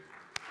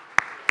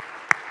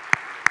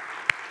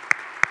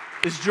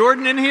Is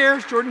Jordan in here?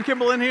 Is Jordan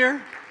Kimball in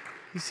here?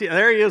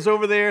 There he is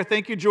over there.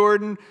 Thank you,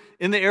 Jordan.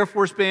 In the Air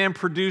Force Band,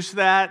 produced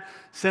that,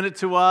 sent it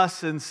to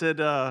us, and said,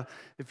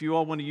 if you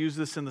all want to use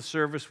this in the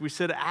service. We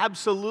said,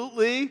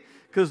 absolutely,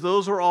 because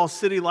those were all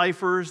city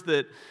lifers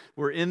that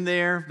were in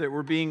there, that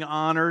were being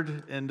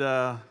honored, and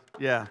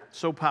yeah,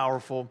 so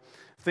powerful.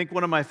 I think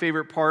one of my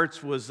favorite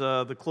parts was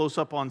the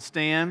close-up on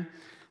Stan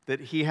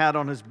that he had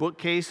on his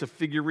bookcase, a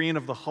figurine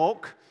of the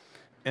Hulk,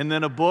 and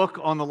then a book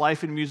on the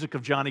life and music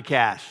of Johnny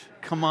Cash.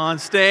 Come on,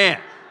 Stan.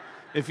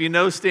 If you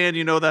know Stan,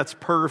 you know that's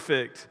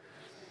perfect.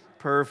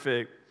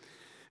 Perfect.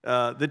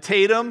 The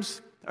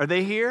Tatums, are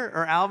they here?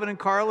 Or Alvin and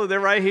Carla, they're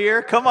right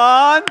here. Come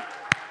on.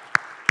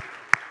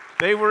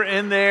 They were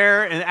in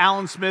there, and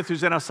Alan Smith,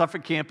 who's in our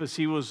Suffolk campus,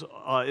 he was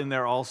in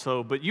there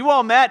also. But you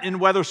all met in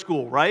weather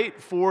school,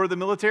 right, for the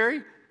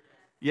military?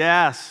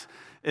 Yes.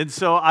 And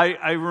so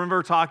I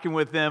remember talking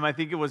with them. I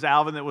think it was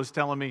Alvin that was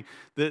telling me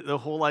that the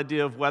whole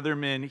idea of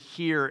weathermen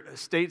here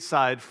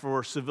stateside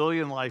for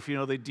civilian life, you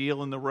know, they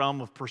deal in the realm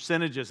of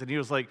percentages. And he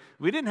was like,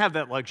 we didn't have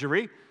that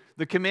luxury.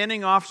 The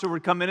commanding officer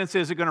would come in and say,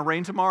 is it going to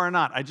rain tomorrow or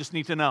not? I just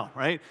need to know,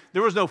 right?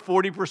 There was no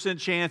 40%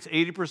 chance,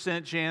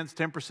 80% chance,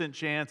 10%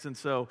 chance. And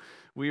so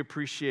we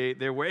appreciate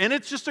their work. And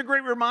it's just a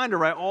great reminder,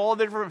 right? All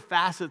the different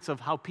facets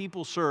of how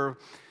people serve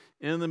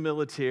in the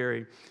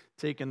military,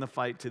 taking the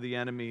fight to the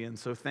enemy. And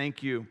so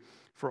thank you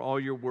for all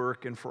your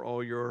work and for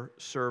all your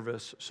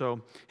service.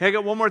 So, hey, I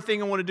got one more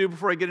thing I want to do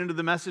before I get into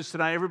the message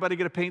tonight. Everybody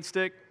get a paint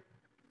stick?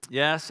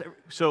 Yes.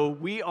 So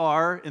we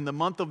are in the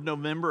month of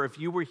November. If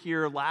you were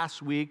here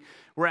last week,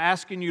 we're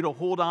asking you to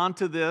hold on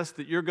to this,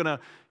 that you're going to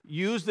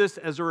use this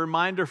as a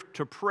reminder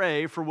to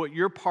pray for what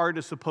your part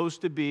is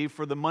supposed to be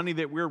for the money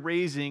that we're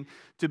raising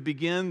to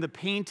begin the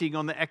painting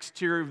on the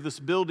exterior of this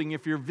building.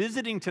 If you're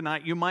visiting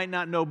tonight, you might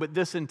not know, but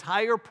this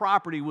entire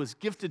property was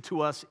gifted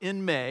to us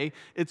in May.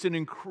 It's an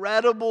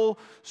incredible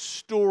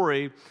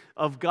story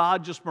of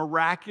God just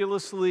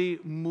miraculously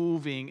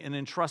moving and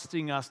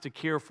entrusting us to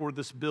care for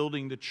this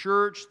building. The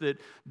church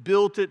that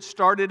built it,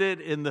 started it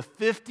in the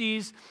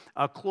 50s,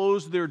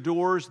 closed their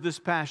doors this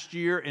past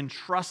year and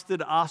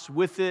trusted us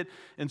with it.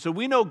 And so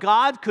we know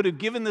God could have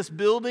given this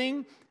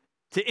building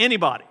to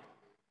anybody,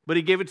 but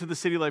He gave it to the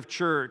City Life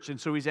Church. And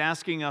so He's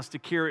asking us to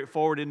carry it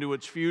forward into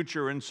its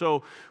future. And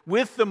so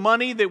with the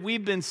money that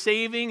we've been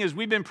saving, as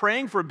we've been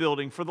praying for a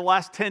building for the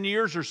last 10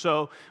 years or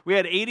so, we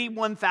had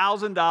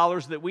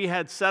 $81,000 that we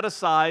had set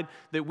aside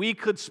that we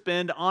could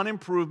spend on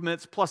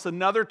improvements, plus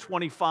another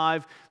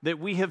 $25,000 that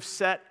we have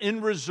set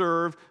in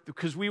reserve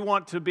because we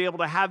want to be able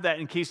to have that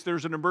in case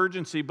there's an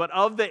emergency. But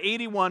of the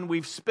 81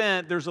 we've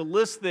spent, there's a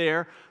list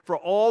there for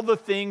all the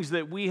things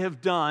that we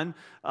have done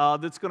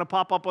that's going to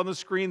pop up on the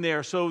screen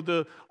there.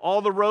 So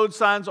all the road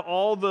signs,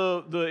 all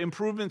the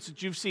improvements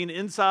that you've seen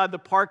inside the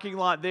parking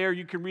lot there,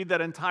 you can read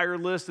that entire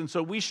list. And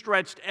so we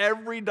stretched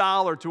every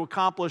dollar to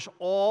accomplish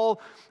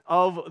all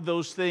of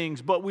those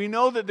things. But we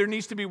know that there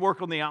needs to be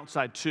work on the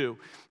outside too.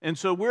 And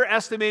so we're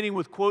estimating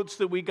with quotes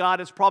that we got,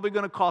 it's probably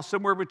going to cost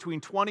somewhere between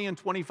 $20,000 and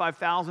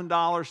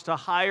 $25,000 to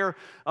hire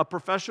a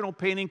professional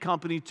painting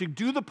company to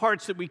do the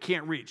parts that we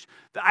can't reach.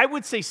 I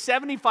would say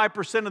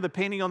 75% of the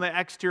painting on the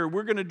exterior,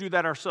 we're going to do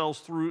that ourselves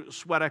through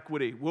sweat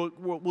equity.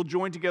 We'll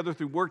join together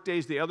through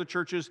Workdays, the other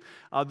churches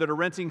that are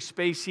renting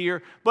space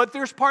here. But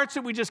there's parts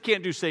that we just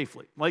can't do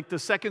safely, like the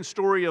second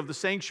story of the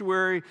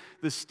sanctuary,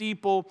 the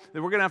steeple,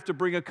 that we're going to have to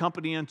bring a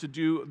company in to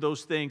do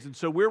those things. And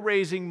so we're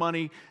raising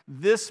money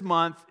this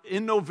month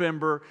in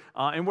November,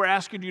 and we're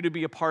asking you to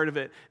be a part of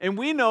it. And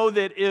we know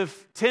that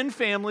if 10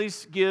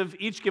 families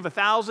each give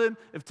 $1,000,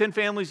 if 10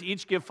 families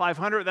each give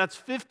 $500, that's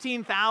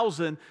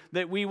 $15,000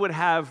 that we would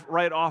have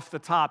right off the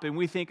top. And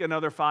we think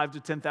another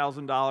 $5,000 to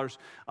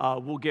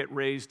 $10,000 will get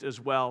raised as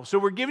well. So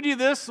we're giving you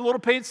this, a little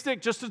paint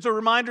stick, just as a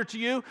reminder to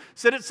you.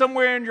 Set it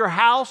somewhere in your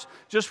house,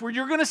 just where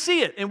you're going to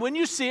see it. And when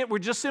you see it, we're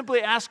just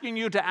simply asking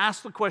you to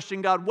ask the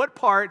question, God, what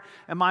part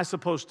am I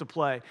supposed to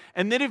play?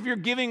 And then if you're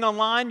giving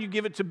online, you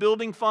give it to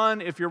Building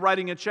Fund. If you're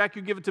writing a check,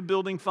 you give it to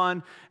Building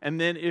Fund. And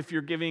then if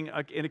you're giving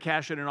in a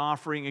cash and an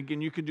offering,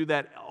 again, you can do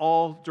that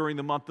all during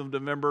the month of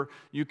November.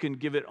 You can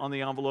give it on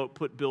the envelope,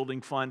 put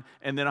Building Fund,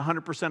 and then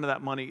 100% of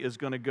that money is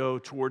going to go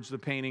towards the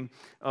painting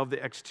of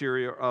the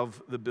exterior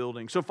of the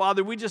building. So,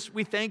 Father, we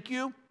thank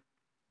you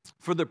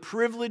for the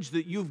privilege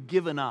that you've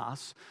given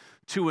us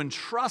to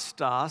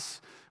entrust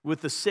us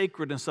with the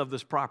sacredness of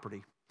this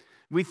property.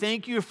 We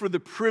thank you for the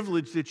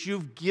privilege that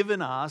you've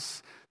given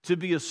us to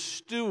be a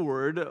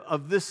steward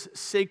of this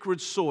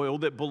sacred soil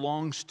that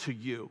belongs to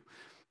you.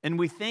 And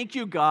we thank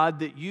you, God,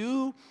 that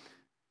you,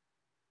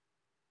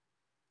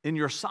 in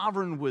your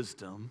sovereign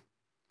wisdom,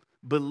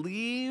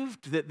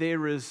 believed that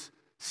there is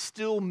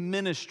still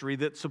ministry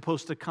that's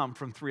supposed to come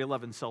from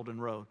 311 Selden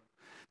Road.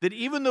 That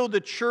even though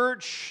the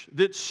church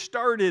that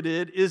started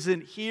it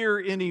isn't here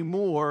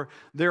anymore,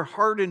 their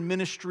heart and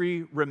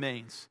ministry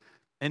remains.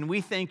 And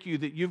we thank you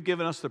that you've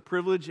given us the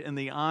privilege and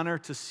the honor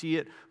to see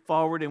it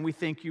forward. And we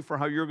thank you for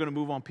how you're going to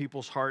move on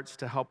people's hearts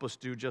to help us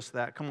do just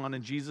that. Come on,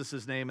 in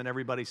Jesus' name. And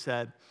everybody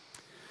said,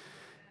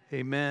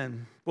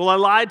 amen. Well, I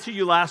lied to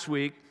you last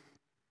week.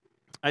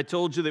 I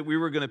told you that we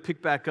were going to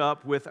pick back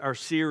up with our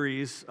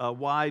series,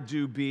 Why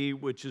Do Be,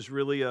 which is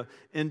really an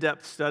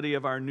in-depth study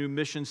of our new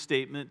mission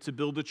statement to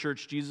build a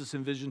church Jesus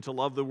envisioned to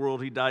love the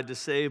world He died to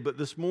save. But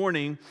this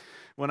morning,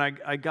 when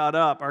I got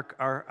up,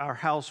 our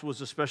house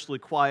was especially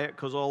quiet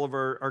because all of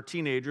our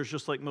teenagers,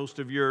 just like most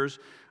of yours,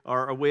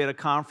 are away at a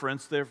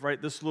conference. They're, right,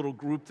 this little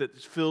group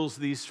that fills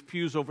these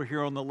pews over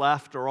here on the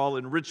left are all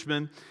in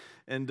Richmond.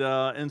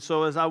 And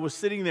so as I was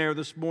sitting there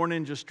this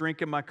morning just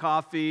drinking my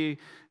coffee,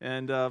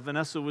 and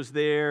Vanessa was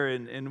there,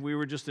 and we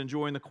were just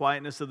enjoying the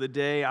quietness of the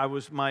day,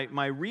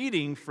 my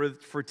reading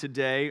for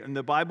today and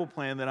the Bible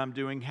plan that I'm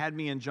doing had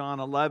me in John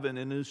 11.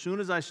 And as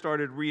soon as I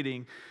started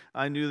reading,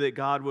 I knew that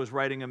God was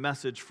writing a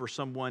message for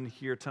someone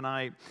here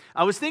tonight.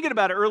 I was thinking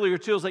about it earlier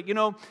too. I was like,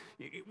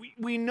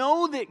 we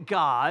know that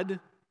God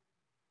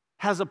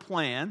has a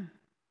plan,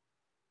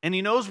 and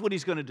He knows what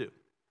He's going to do.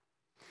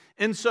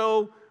 And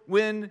so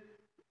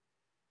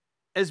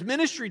as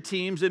ministry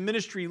teams and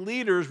ministry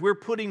leaders, we're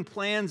putting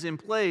plans in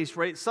place,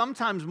 right?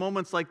 Sometimes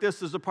moments like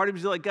this, there's a part of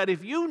you like, God,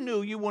 if you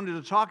knew you wanted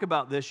to talk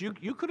about this, you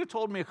could have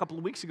told me a couple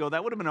of weeks ago.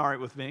 That would have been all right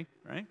with me,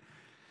 right?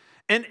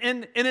 And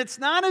it's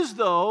not as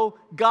though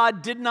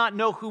God did not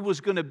know who was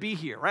going to be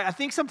here, right? I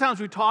think sometimes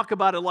we talk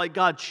about it like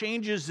God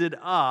changes it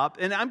up,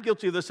 and I'm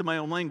guilty of this in my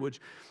own language,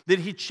 that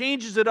He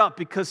changes it up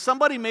because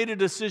somebody made a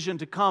decision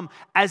to come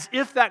as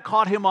if that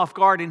caught Him off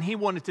guard and He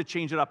wanted to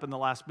change it up in the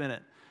last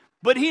minute.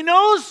 But He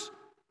knows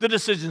the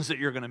decisions that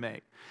you're going to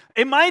make.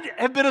 It might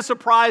have been a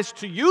surprise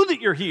to you that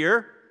you're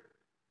here,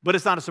 but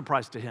it's not a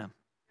surprise to Him.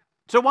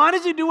 So why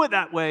does He do it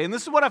that way? And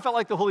this is what I felt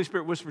like the Holy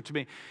Spirit whispered to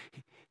me.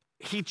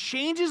 He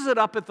changes it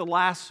up at the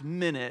last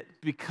minute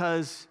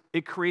because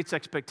it creates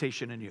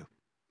expectation in you.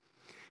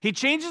 He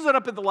changes it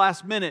up at the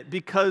last minute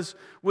because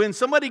when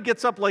somebody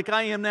gets up like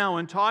I am now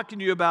and talking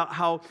to you about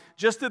how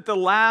just at the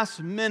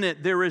last minute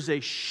there is a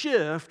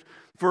shift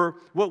for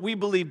what we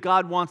believe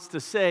God wants to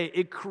say,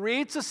 it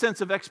creates a sense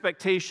of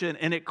expectation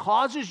and it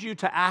causes you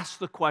to ask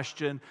the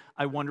question,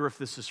 I wonder if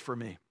this is for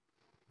me.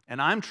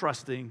 And I'm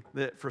trusting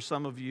that for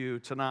some of you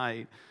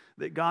tonight,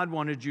 that God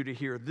wanted you to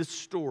hear this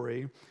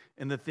story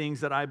and the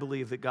things that I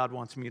believe that God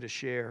wants me to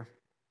share.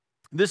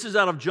 This is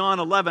out of John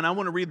 11. I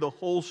want to read the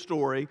whole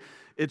story.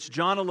 It's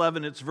John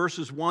 11. It's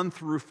verses 1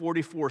 through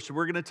 44. So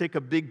we're going to take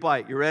a big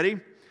bite. You ready?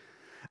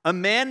 A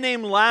man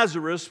named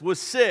Lazarus was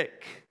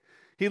sick.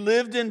 He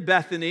lived in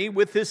Bethany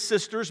with his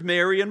sisters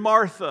Mary and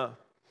Martha.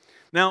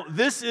 Now,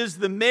 this is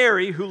the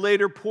Mary who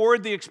later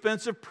poured the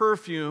expensive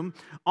perfume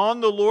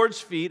on the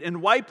Lord's feet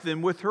and wiped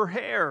them with her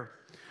hair.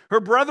 Her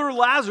brother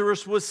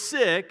Lazarus was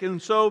sick,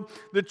 and so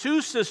the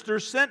two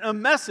sisters sent a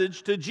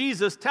message to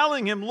Jesus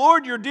telling Him,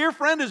 Lord, your dear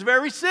friend is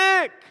very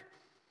sick.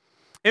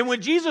 And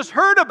when Jesus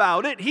heard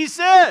about it, He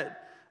said,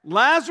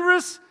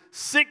 Lazarus'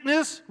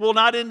 sickness will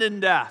not end in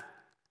death.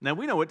 Now,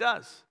 we know it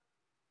does,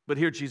 but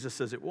here Jesus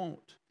says it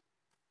won't.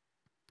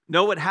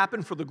 No, it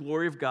happened for the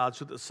glory of God,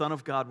 so that the Son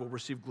of God will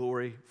receive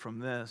glory from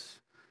this.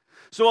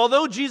 So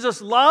although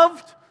Jesus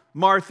loved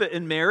Martha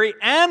and Mary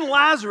and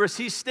Lazarus,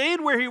 He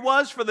stayed where He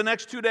was for the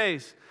next 2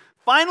 days.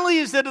 Finally,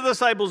 He said to the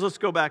disciples, let's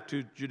go back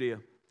to Judea.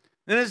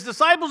 And His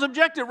disciples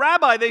objected.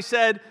 Rabbi, they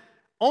said,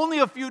 only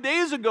a few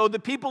days ago, the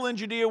people in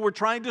Judea were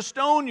trying to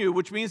stone you,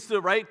 which means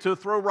to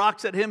throw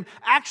rocks at Him.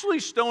 Actually,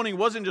 stoning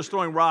wasn't just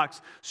throwing rocks.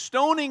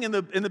 Stoning in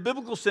the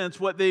biblical sense,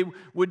 what they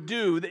would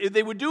do,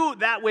 they would do it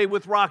that way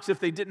with rocks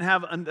if they didn't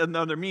have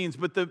another means.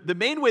 But the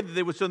main way that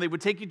they would stone, they would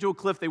take you to a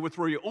cliff, they would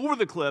throw you over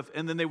the cliff,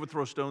 and then they would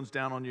throw stones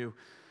down on you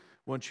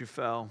once you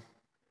fell.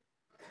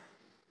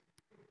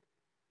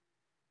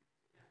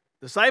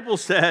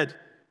 Disciples said,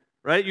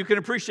 right, you can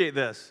appreciate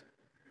this.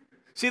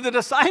 See, the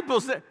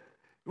disciples,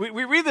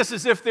 we read this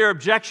as if their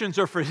objections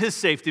are for His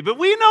safety, but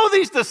we know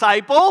these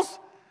disciples.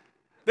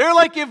 They're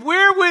like, if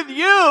we're with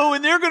you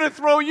and they're going to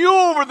throw you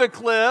over the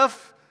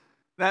cliff,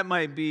 that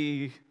might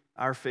be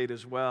our fate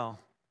as well.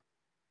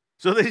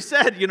 So they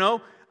said,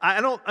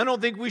 I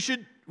don't think we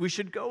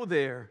should go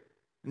there.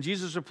 And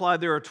Jesus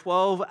replied, there are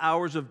 12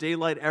 hours of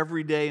daylight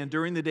every day, and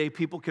during the day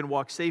people can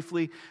walk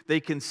safely. They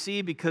can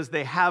see because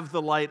they have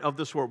the light of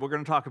this world. We're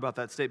going to talk about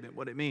that statement,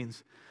 what it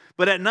means.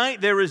 But at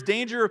night there is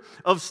danger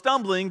of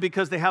stumbling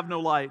because they have no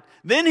light.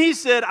 Then He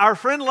said, our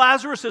friend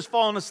Lazarus has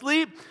fallen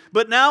asleep,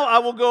 but now I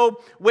will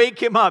go wake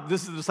him up.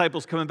 This is the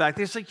disciples coming back.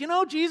 They're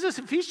like, Jesus,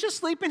 if he's just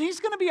sleeping, he's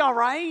going to be all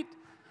right.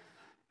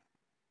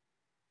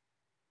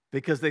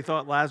 Because they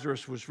thought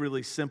Lazarus was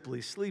really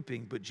simply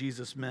sleeping, but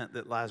Jesus meant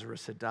that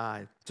Lazarus had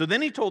died. So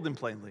then He told them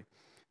plainly,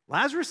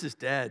 Lazarus is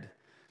dead.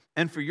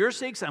 And for your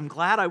sakes, I'm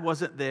glad I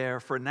wasn't there,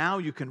 for now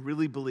you can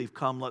really believe.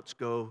 Come, let's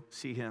go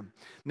see him.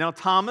 Now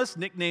Thomas,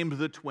 nicknamed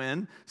the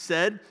twin,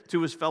 said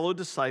to his fellow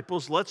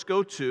disciples, let's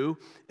go too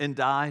and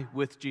die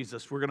with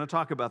Jesus. We're going to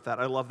talk about that.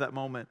 I love that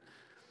moment.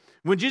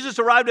 When Jesus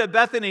arrived at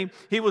Bethany,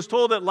 He was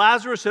told that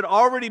Lazarus had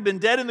already been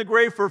dead in the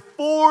grave for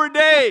 4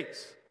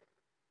 days.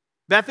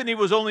 Bethany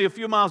was only a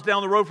few miles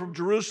down the road from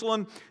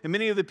Jerusalem, and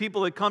many of the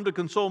people had come to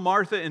console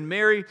Martha and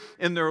Mary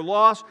in their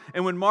loss.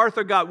 And when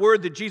Martha got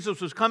word that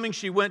Jesus was coming,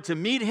 she went to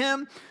meet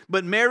him,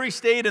 but Mary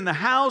stayed in the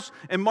house.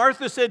 And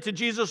Martha said to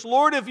Jesus,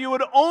 "Lord, if you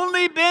had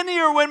only been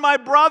here when my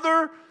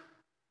brother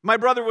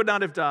would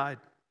not have died.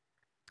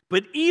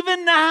 But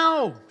even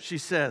now," she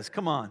says,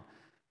 "come on,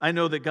 I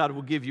know that God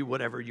will give you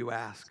whatever you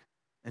ask."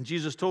 And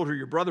Jesus told her,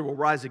 "Your brother will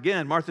rise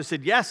again." Martha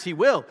said, "Yes, he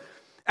will.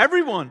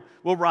 Everyone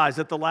will rise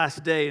at the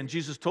last day." And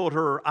Jesus told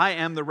her, "I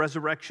am the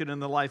resurrection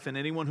and the life, and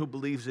anyone who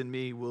believes in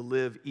me will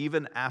live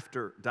even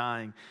after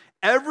dying.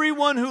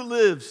 Everyone who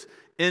lives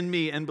in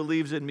me and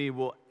believes in me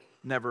will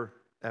never,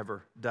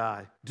 ever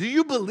die." "Do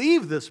you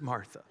believe this,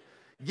 Martha?"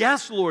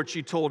 "Yes, Lord,"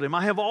 she told him.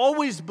 "I have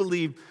always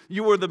believed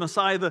you are the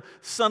Messiah, the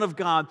Son of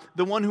God,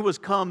 the one who has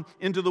come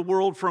into the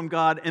world from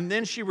God." And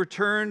then she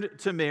returned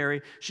to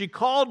Mary. She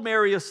called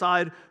Mary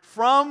aside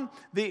from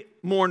the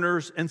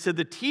mourners and said,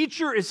 "The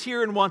teacher is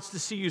here and wants to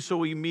see you."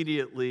 So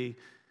immediately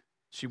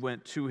she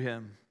went to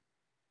him.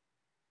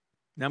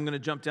 Now I'm going to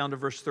jump down to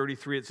verse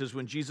 33. It says,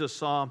 "When Jesus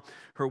saw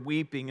her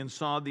weeping and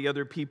saw the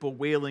other people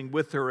wailing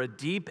with her, a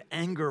deep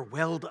anger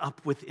welled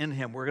up within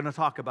him." We're going to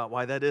talk about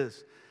why that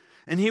is.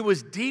 "And he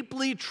was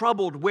deeply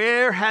troubled.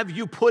 'Where have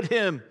you put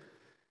him?'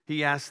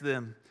 he asked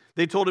them.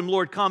 They told him,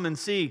 'Lord, come and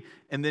see.'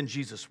 And then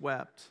Jesus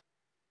wept.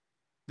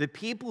 The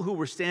people who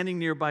were standing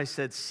nearby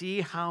said,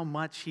 'See how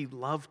much he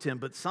loved him.'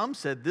 But some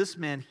said, 'This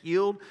man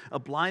healed a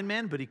blind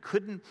man, but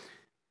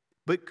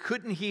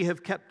couldn't he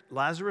have kept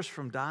Lazarus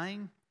from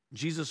dying?'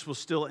 Jesus was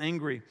still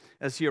angry.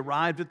 As he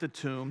arrived at the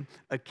tomb,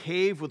 a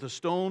cave with a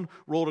stone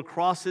rolled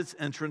across its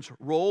entrance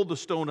rolled the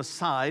stone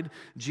aside.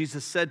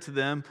 Jesus said to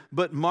them,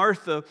 "But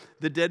Martha,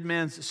 the dead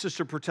man's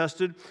sister,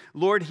 protested,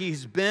 'Lord,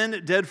 he's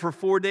been dead for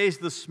 4 days.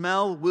 The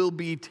smell will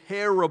be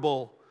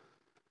terrible.'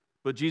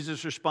 But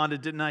Jesus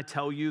responded, 'Didn't I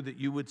tell you that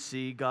you would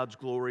see God's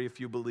glory if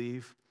you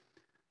believe?'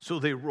 So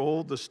they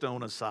rolled the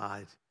stone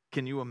aside."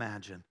 Can you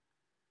imagine?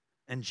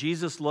 "And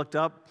Jesus looked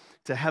up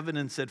to heaven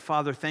and said,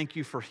 'Father, thank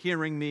you for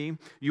hearing me.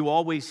 You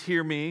always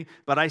hear me,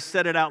 but I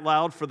said it out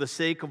loud for the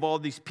sake of all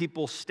these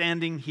people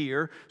standing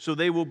here, so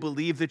they will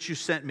believe that you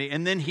sent me.'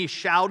 And then he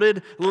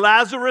shouted,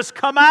 'Lazarus,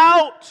 come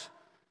out!'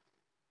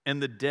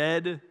 And the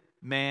dead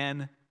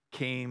man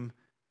came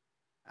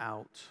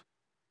out."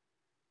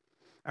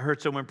 I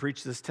heard someone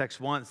preach this text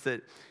once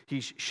that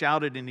he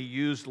shouted and he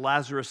used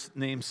Lazarus'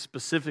 name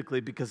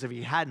specifically because if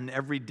he hadn't,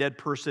 every dead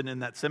person in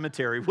that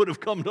cemetery would have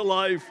come to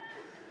life.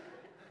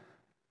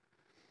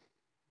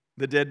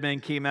 "The dead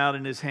man came out,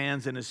 in his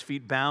hands and his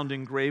feet bound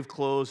in grave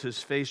clothes,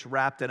 his face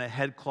wrapped in a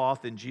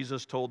headcloth, and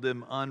Jesus told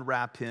them,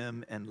 'Unwrap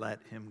him and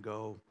let him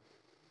go.'"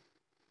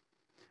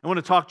 I want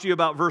to talk to you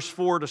about verse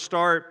 4 to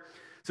start.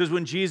 It says,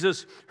 "When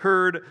Jesus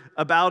heard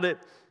about it,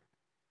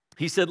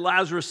 he said,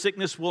 'Lazarus'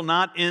 sickness will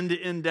not end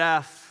in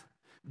death.'"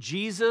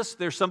 Jesus,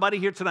 there's somebody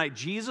here tonight,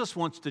 Jesus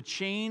wants to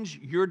change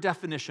your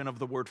definition of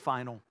the word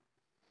final.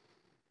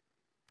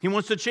 He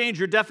wants to change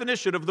your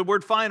definition of the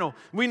word final.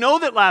 We know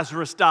that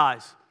Lazarus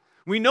dies.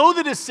 We know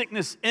that his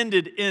sickness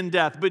ended in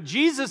death, but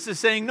Jesus is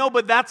saying, no,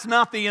 but that's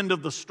not the end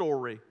of the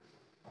story.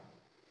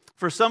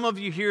 For some of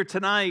you here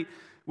tonight,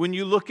 when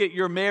you look at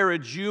your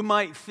marriage, you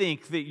might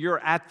think that you're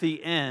at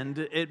the end.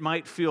 It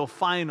might feel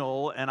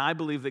final, and I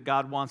believe that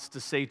God wants to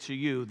say to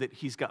you that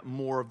he's got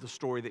more of the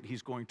story that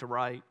he's going to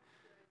write.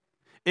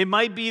 It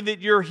might be that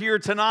you're here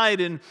tonight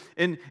and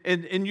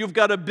you've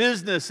got a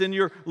business and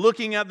you're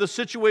looking at the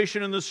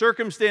situation and the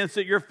circumstance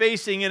that you're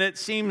facing and it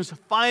seems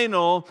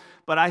final,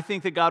 but I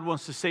think that God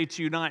wants to say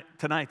to you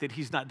tonight that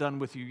he's not done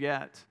with you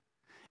yet.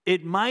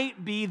 It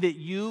might be that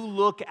you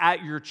look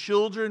at your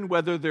children,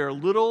 whether they're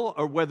little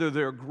or whether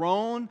they're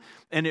grown,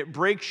 and it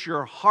breaks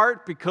your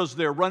heart because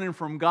they're running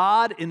from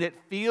God, and it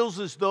feels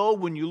as though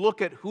when you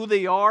look at who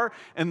they are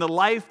and the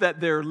life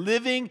that they're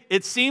living,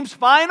 it seems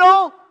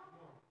final.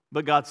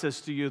 But God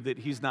says to you that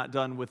he's not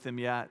done with them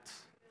yet.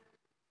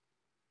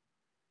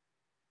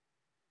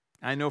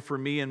 I know for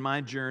me in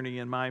my journey,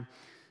 in my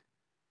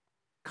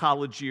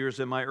college years,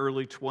 in my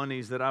early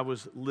 20s, that I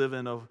was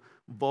living a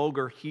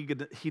vulgar,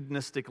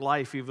 hedonistic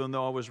life, even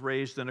though I was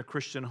raised in a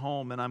Christian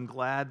home. And I'm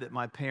glad that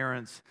my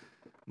parents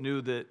knew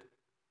that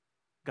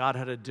God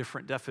had a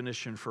different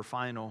definition for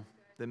final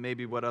than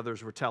maybe what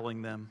others were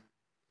telling them.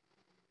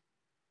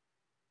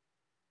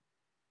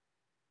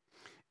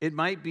 It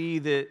might be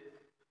that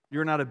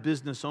you're not a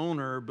business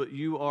owner, but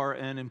you are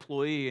an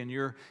employee and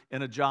you're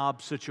in a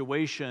job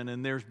situation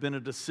and there's been a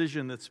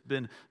decision that's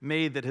been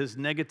made that has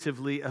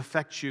negatively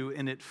affected you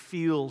and it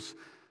feels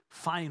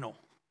final.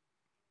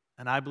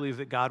 And I believe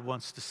that God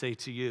wants to say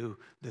to you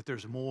that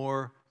there's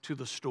more to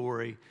the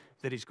story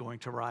that he's going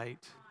to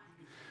write.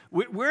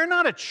 We're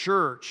not a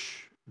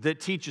church that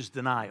teaches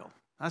denial.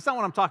 That's not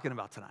what I'm talking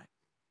about tonight.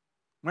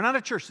 We're not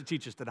a church that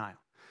teaches denial.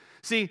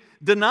 See,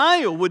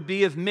 denial would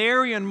be if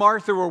Mary and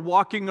Martha were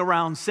walking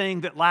around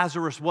saying that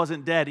Lazarus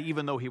wasn't dead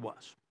even though he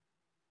was.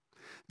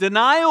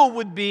 Denial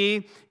would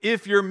be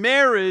if your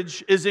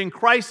marriage is in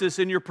crisis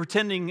and you're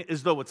pretending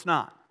as though it's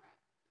not.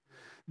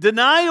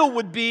 Denial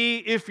would be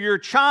if your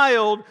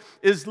child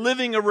is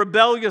living a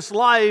rebellious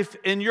life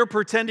and you're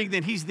pretending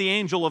that he's the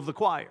angel of the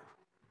choir.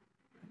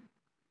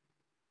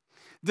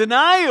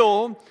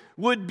 Denial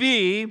would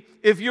be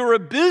if you're a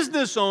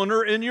business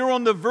owner and you're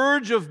on the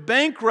verge of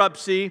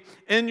bankruptcy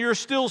and you're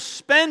still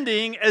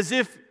spending as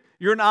if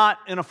you're not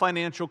in a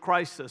financial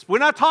crisis. We're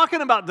not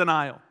talking about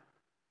denial.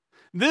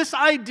 This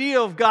idea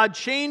of God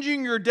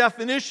changing your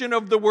definition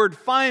of the word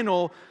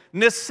final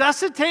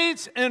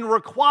necessitates and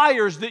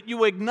requires that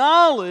you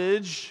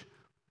acknowledge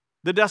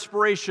the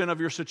desperation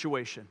of your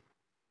situation.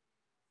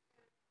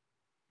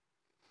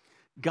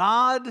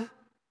 God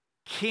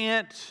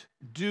can't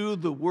do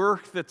the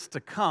work that's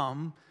to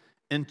come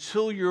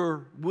until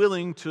you're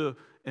willing to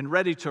and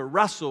ready to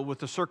wrestle with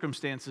the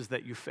circumstances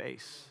that you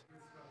face.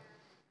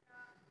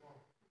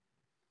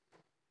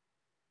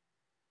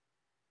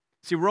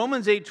 See,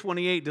 Romans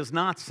 8:28 does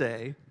not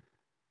say,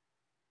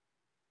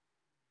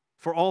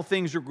 for all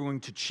things are going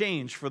to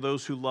change for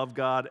those who love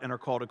God and are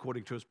called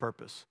according to His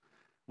purpose.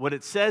 What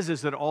it says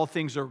is that all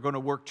things are going to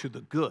work to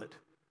the good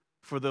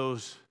for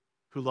those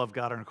who love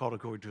God and are called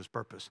according to His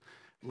purpose.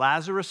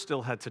 Lazarus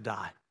still had to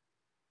die.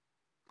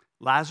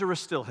 Lazarus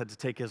still had to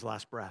take his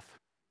last breath.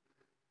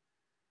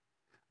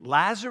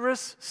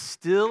 Lazarus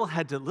still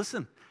had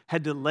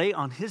to lay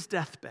on his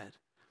deathbed,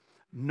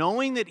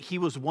 knowing that he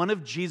was one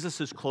of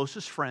Jesus'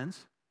 closest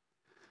friends,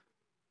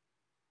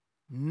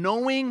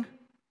 knowing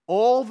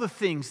all the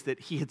things that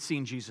he had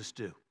seen Jesus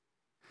do.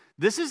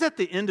 This is at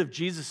the end of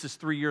Jesus'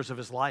 3 years of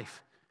his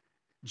life.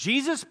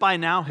 Jesus by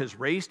now has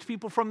raised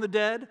people from the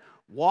dead,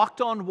 walked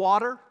on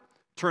water,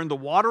 turned the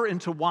water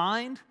into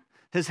wine,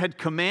 has had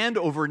command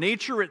over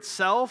nature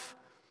itself,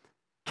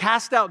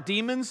 cast out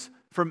demons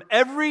from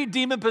every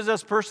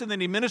demon-possessed person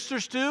that he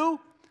ministers to.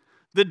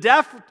 The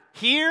deaf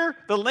hear,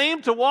 the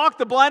lame to walk,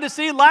 the blind to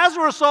see.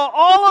 Lazarus saw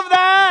all of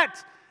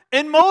that,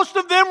 and most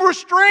of them were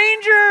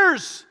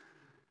strangers.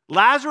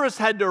 Lazarus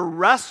had to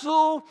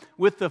wrestle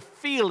with the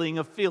feeling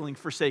of feeling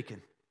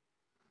forsaken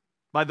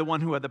by the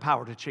one who had the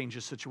power to change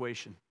his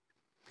situation.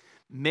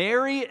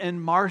 Mary and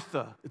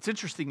Martha, it's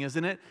interesting,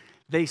 isn't it?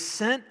 They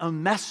sent a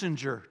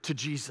messenger to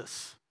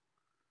Jesus.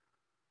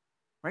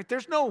 Right?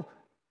 There's no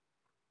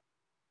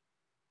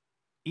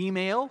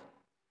email.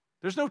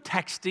 There's no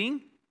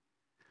texting.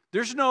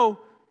 There's no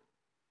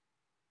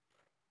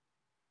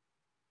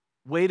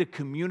way to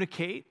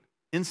communicate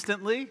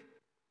instantly.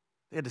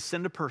 They had to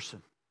send a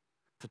person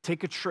to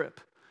take a trip,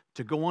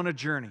 to go on a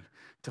journey,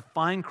 to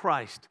find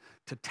Christ,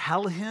 to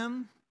tell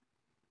him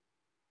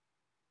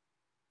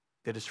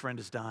that his friend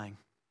is dying.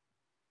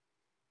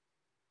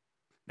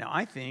 Now,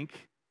 I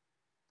think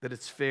that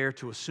it's fair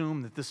to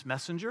assume that this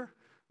messenger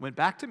went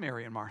back to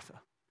Mary and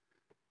Martha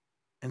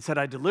and said,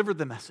 I delivered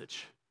the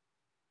message.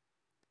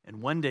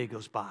 And 1 day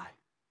goes by,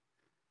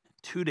 and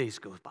 2 days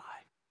goes by.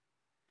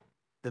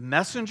 The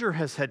messenger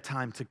has had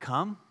time to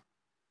come,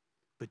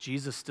 but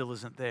Jesus still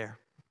isn't there.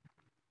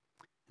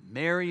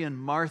 Mary and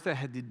Martha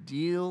had to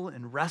deal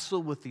and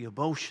wrestle with the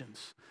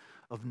emotions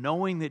of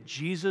knowing that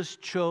Jesus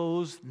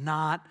chose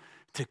not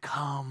to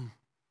come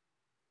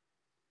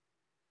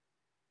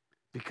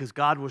because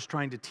God was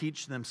trying to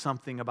teach them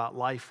something about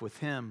life with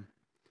him,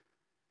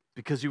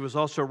 because he was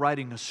also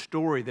writing a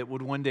story that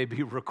would one day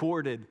be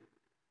recorded,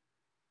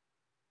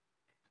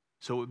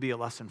 so it would be a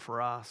lesson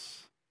for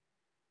us.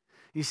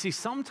 You see,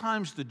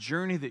 sometimes the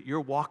journey that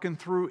you're walking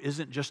through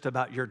isn't just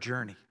about your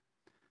journey.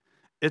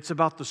 It's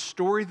about the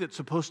story that's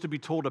supposed to be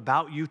told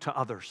about you to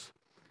others.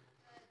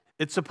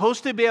 It's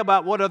supposed to be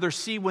about what others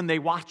see when they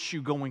watch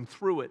you going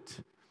through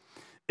it.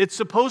 It's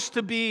supposed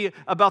to be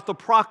about the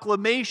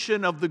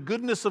proclamation of the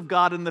goodness of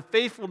God and the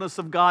faithfulness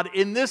of God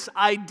in this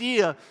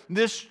idea,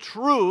 this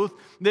truth,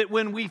 that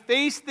when we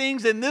face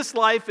things in this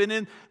life and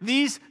in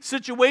these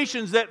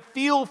situations that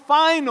feel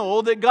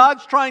final, that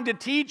God's trying to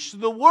teach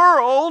the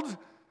world,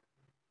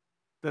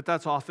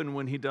 that's often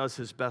when he does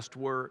his best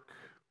work.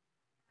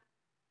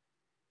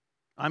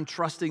 I'm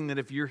trusting that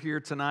if you're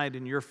here tonight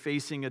and you're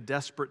facing a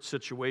desperate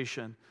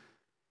situation,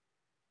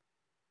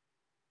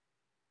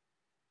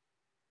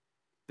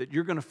 that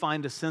you're going to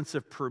find a sense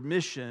of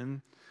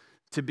permission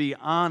to be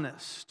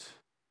honest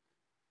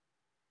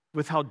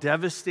with how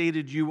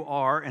devastated you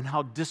are and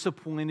how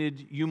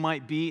disappointed you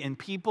might be in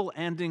people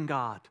and in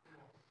God.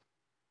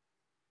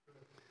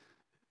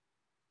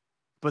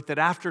 But that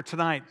after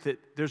tonight, that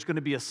there's going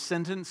to be a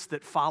sentence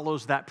that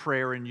follows that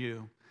prayer in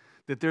you.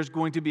 That there's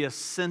going to be a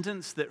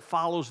sentence that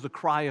follows the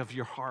cry of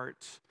your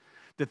heart.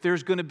 That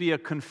there's going to be a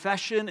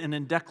confession and a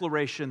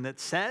declaration that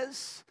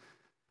says,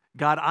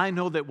 God, I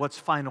know that what's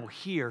final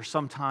here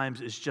sometimes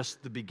is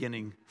just the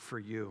beginning for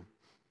you.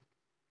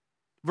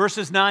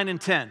 Verses 9 and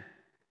 10.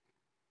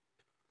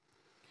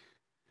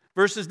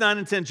 Verses 9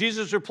 and 10.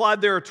 Jesus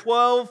replied, there are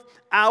 12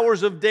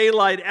 hours of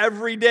daylight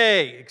every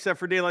day, except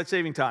for daylight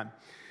saving time.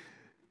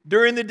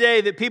 during the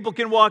day that people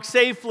can walk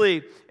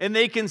safely and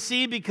they can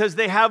see because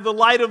they have the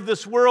light of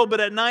this world, but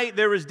at night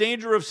there is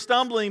danger of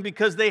stumbling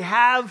because they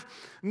have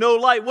no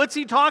light. What's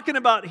he talking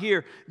about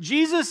here?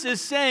 Jesus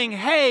is saying,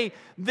 hey,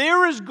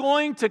 there is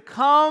going to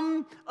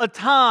come a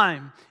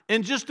time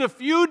in just a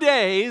few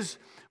days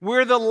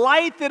where the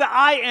light that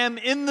I am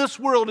in this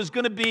world is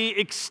going to be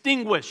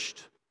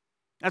extinguished.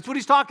 That's what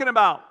he's talking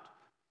about.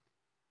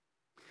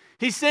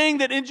 He's saying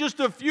that in just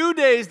a few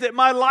days that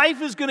my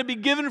life is going to be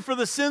given for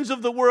the sins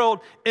of the world.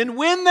 And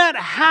when that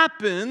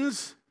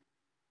happens,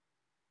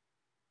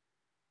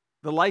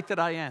 the light that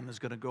I am is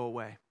going to go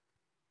away.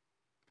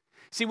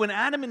 See, when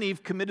Adam and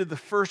Eve committed the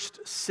first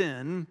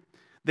sin,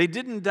 they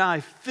didn't die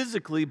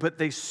physically, but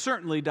they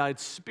certainly died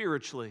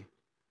spiritually.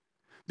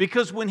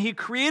 Because when he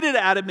created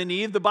Adam and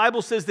Eve, the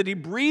Bible says that he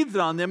breathed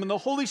on them and the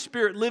Holy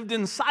Spirit lived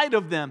inside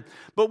of them.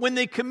 But when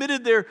they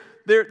committed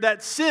that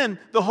sin,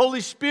 the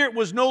Holy Spirit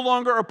was no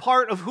longer a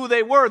part of who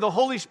they were. The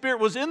Holy Spirit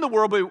was in the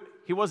world, but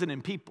he wasn't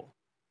in people.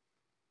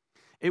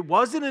 It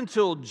wasn't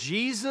until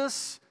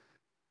Jesus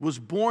was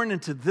born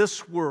into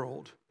this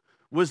world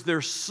was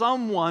there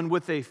someone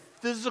with a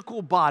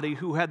physical body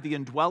who had the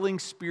indwelling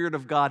Spirit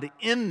of God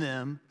in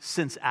them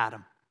since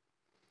Adam.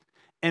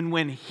 And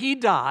when he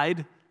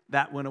died,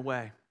 that went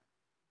away.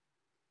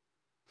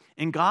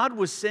 And God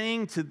was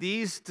saying to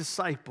these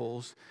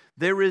disciples,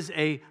 there is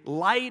a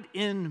light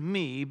in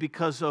me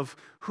because of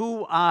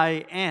who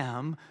I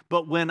am,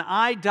 but when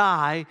I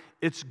die,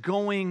 it's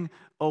going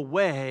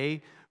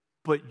away,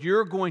 but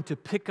you're going to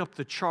pick up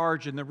the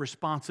charge and the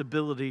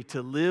responsibility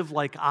to live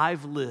like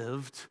I've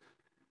lived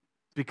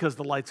because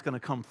the light's going to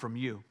come from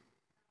you.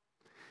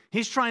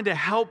 He's trying to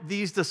help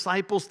these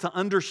disciples to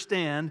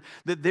understand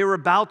that they're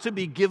about to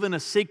be given a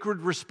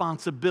sacred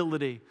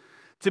responsibility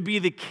to be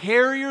the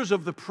carriers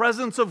of the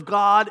presence of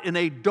God in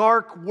a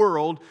dark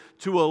world,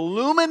 to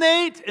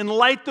illuminate and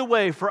light the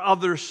way for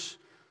others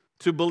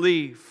to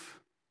believe.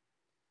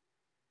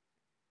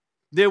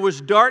 There was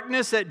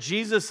darkness at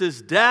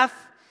Jesus'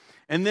 death,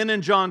 and then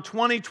in John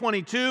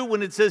 20:22,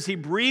 when it says he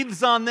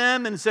breathes on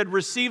them and said,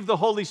 receive the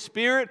Holy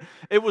Spirit,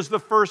 it was the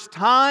first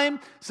time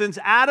since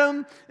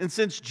Adam and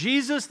since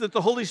Jesus that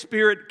the Holy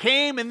Spirit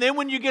came. And then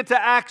when you get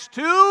to Acts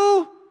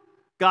 2,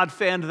 God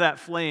fanned that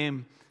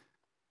flame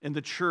and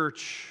the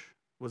church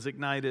was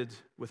ignited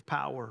with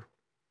power.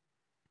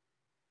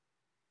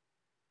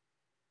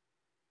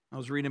 I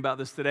was reading about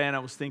this today, and I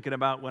was thinking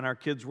about when our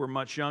kids were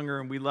much younger,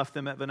 and we left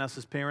them at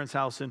Vanessa's parents'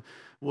 house in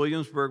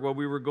Williamsburg while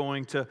we were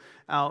going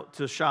out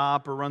to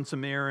shop or run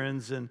some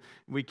errands, and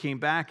we came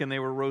back, and they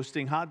were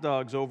roasting hot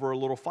dogs over a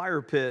little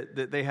fire pit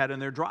that they had in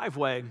their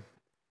driveway.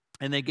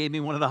 And they gave me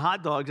one of the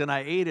hot dogs, and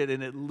I ate it,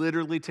 and it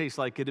literally tastes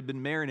like it had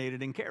been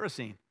marinated in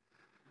kerosene.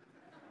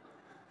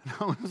 And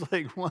I was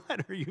like,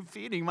 what are you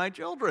feeding my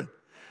children?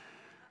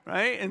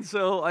 Right? And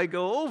so I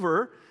go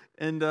over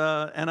and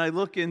I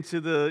look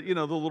into the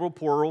little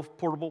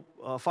portable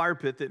fire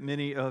pit that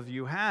many of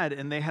you had,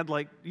 and they had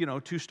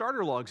 2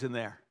 starter logs in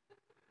there.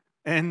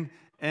 And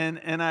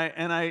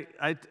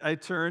I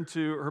turned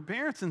to her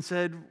parents and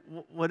said,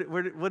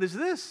 what is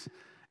this?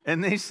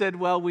 And they said,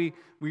 well, we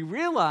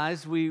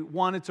realized we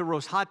wanted to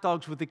roast hot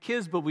dogs with the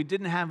kids, but we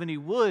didn't have any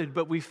wood,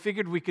 but we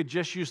figured we could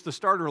just use the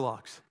starter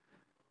logs.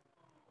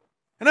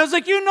 And I was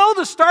like,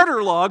 the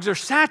starter logs are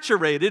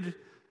saturated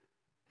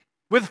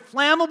with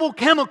flammable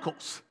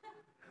chemicals.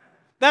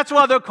 That's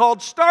why they're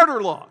called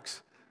starter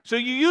logs. So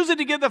you use it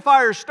to get the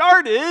fire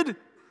started,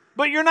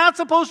 but you're not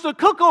supposed to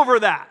cook over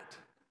that,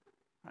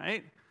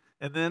 right?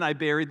 And then I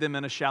buried them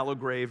in a shallow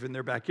grave in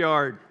their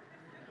backyard.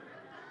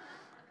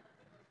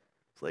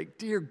 It's like,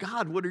 dear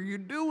God, what are you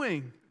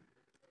doing?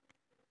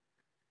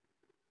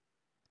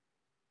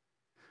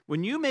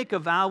 When you make a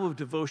vow of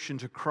devotion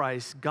to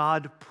Christ,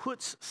 God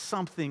puts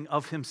something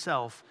of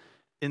himself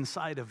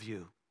inside of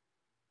you.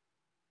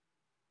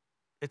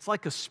 It's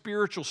like a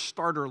spiritual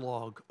starter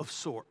log of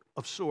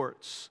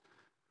sorts.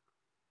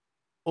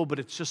 Oh, but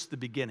it's just the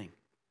beginning.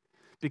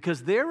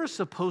 Because there is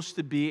supposed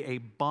to be a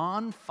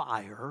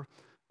bonfire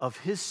of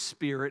his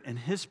spirit and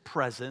his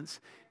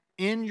presence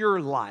in your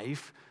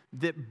life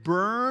that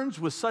burns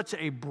with such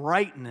a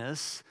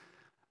brightness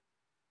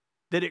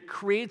that it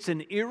creates an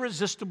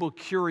irresistible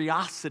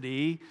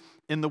curiosity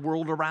in the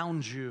world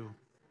around you.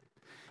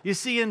 You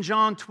see, in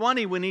John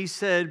 20, when he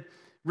said,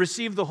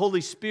 receive the Holy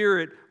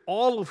Spirit,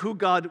 all of who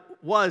God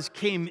was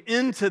came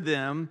into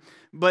them,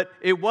 but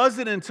it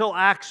wasn't until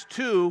Acts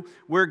 2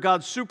 where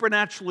God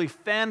supernaturally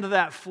fanned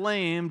that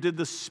flame did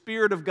the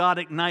Spirit of God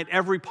ignite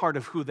every part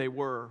of who they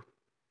were.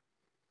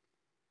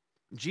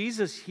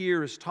 Jesus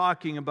here is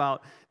talking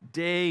about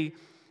day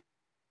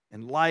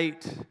and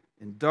light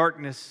and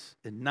darkness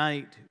and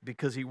night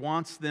because he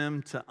wants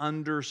them to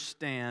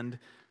understand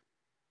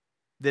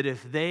that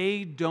if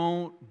they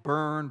don't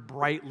burn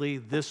brightly,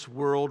 this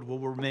world will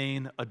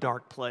remain a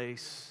dark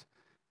place.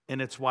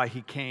 And it's why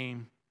he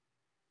came.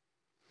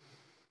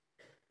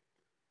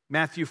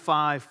 Matthew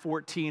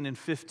 5:14 and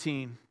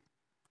 15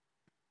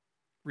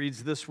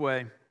 reads this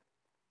way.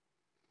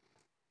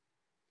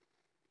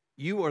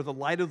 You are the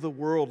light of the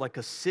world, like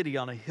a city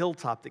on a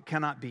hilltop that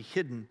cannot be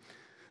hidden.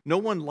 No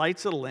one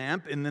lights a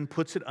lamp and then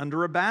puts it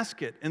under a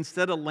basket.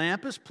 Instead, a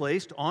lamp is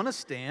placed on a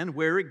stand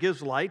where it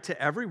gives light to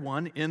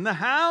everyone in the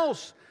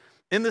house.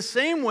 In the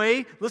same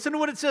way, listen to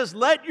what it says,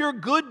 let your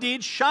good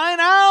deeds shine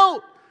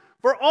out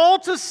for all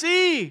to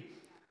see,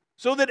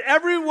 so that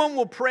everyone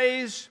will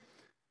praise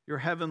your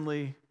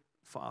heavenly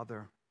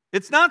Father.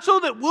 It's not so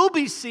that we'll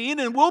be seen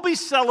and we'll be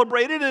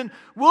celebrated and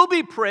we'll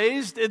be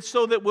praised. It's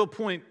so that we'll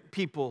point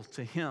people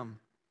to Him.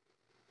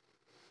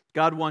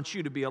 God wants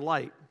you to be a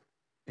light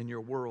in your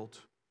world.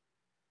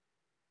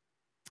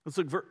 Let's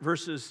look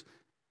verses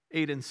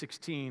 8 and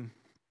 16.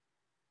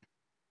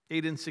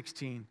 8 and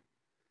 16.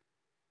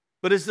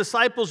 But his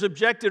disciples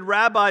objected,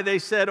 Rabbi, they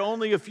said,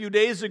 only a few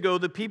days ago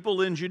the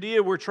people in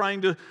Judea were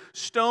trying to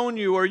stone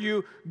you. Are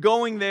you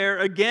going there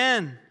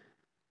again?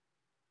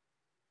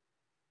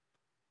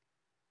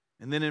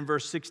 And then in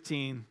verse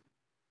 16,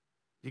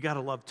 you got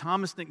to love,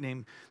 Thomas,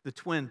 nicknamed the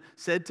twin,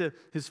 said to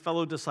his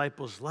fellow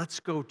disciples, let's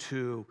go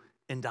to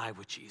and die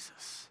with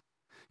Jesus.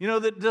 You know,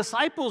 the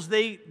disciples,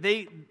 they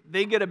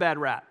get a bad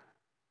rap.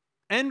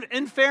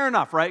 And fair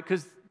enough, right?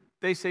 Because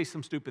they say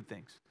some stupid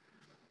things.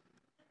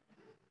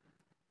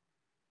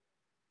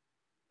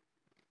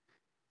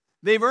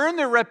 They've earned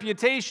their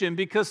reputation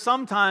because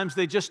sometimes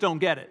they just don't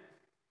get it.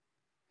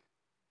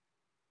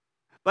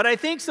 But I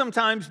think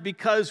sometimes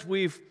because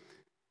we've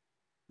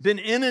been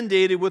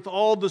inundated with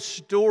all the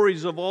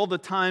stories of all the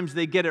times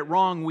they get it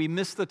wrong, we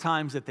miss the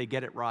times that they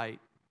get it right.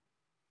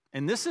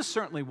 And this is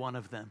certainly one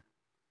of them.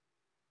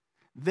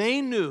 They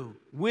knew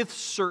with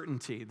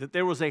certainty that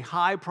there was a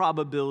high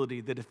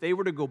probability that if they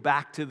were to go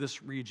back to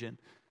this region,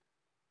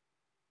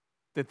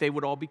 that they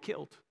would all be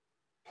killed.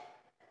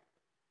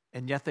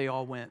 And yet they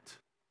all went.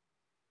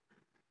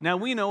 Now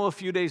we know a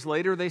few days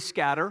later they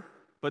scatter,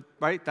 but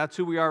right, that's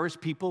who we are as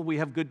people. We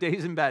have good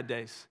days and bad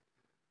days.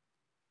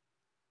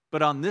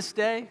 But on this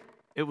day,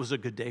 it was a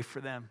good day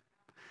for them.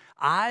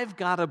 I've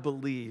got to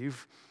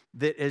believe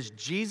that as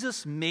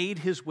Jesus made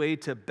his way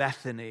to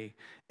Bethany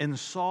and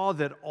saw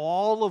that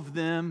all of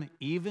them,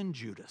 even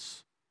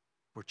Judas,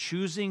 were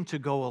choosing to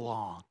go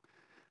along,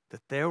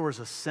 that there was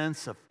a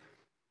sense of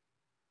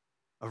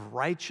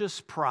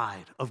righteous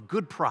pride, of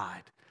good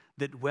pride,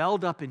 that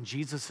welled up in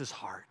Jesus'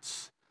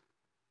 hearts.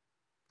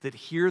 That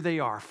here they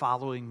are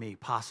following me,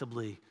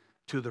 possibly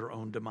to their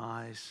own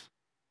demise.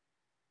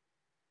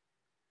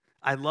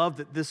 I love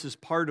that this is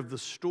part of the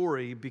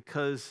story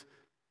because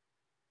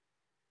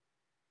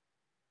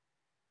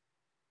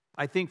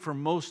I think for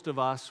most of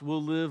us,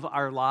 we'll live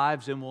our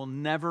lives and we'll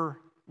never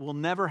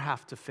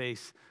have to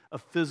face a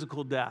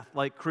physical death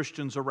like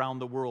Christians around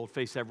the world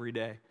face every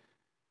day.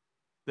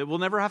 That we'll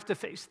never have to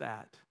face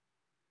that.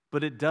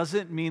 But it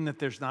doesn't mean that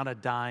there's not a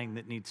dying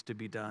that needs to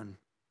be done.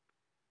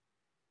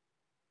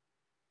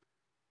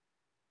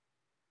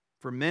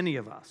 For many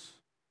of us,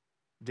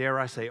 dare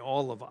I say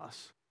all of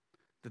us,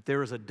 that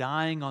there is a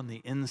dying on the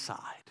inside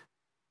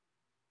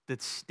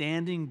that's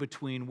standing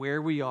between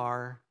where we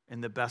are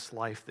and the best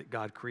life that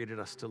God created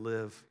us to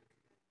live.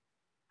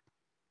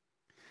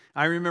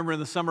 I remember in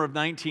the summer of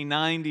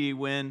 1990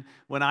 when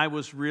I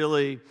was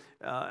really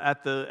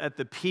at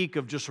the peak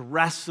of just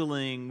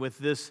wrestling with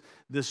this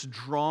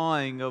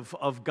drawing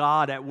of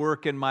God at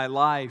work in my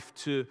life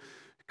to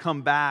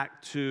come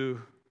back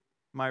to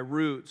my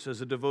roots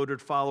as a devoted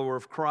follower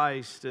of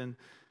Christ. And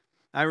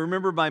I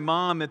remember my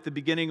mom at the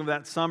beginning of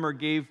that summer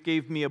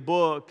gave me a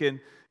book, and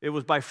it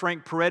was by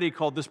Frank Peretti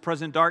called This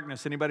Present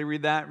Darkness. Anybody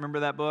read that? Remember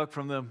that book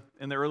in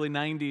the early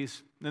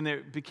 90s? Then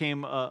it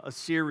became a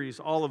series,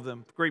 all of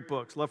them. Great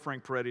books. Love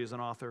Frank Peretti as an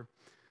author.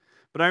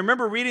 But I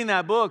remember reading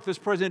that book, This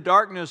Present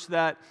Darkness,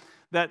 that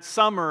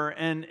summer,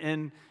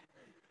 and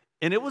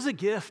it was a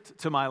gift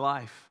to my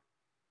life.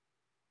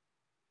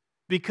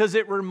 Because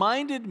it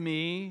reminded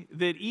me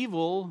that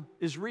evil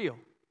is real.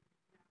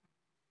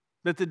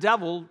 That the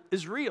devil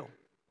is real.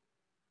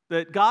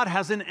 That God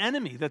has an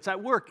enemy that's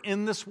at work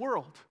in this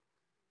world.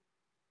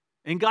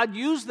 And God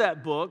used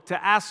that book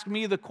to ask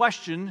me the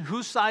question,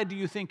 whose side do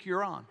you think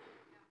you're on?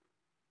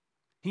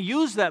 He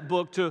used that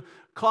book to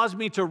cause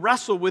me to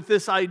wrestle with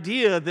this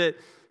idea that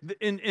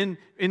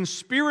in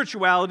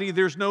spirituality,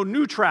 there's no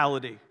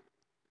neutrality.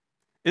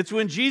 It's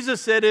when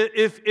Jesus said,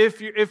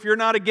 if you're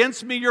not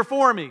against me, you're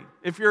for me.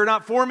 If you're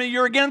not for me,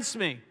 you're against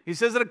me. He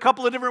says it a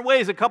couple of different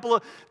ways, a couple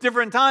of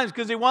different times,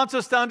 because he wants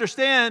us to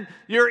understand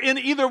you're in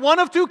either one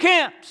of two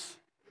camps.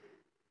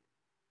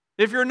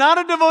 If you're not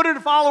a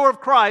devoted follower of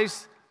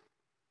Christ,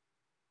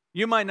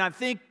 you might not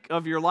think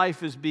of your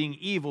life as being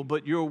evil,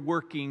 but you're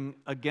working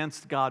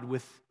against God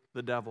with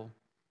the devil.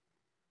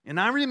 And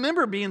I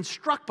remember being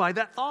struck by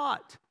that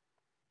thought.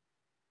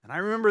 And I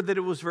remember that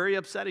it was very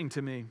upsetting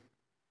to me.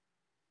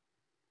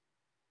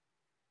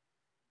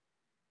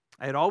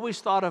 I had always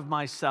thought of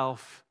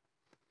myself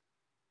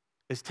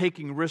as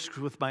taking risks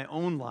with my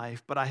own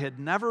life, but I had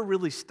never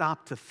really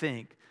stopped to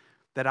think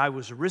that I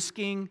was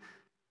risking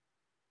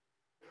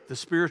the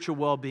spiritual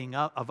well-being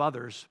of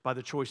others by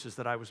the choices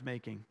that I was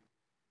making.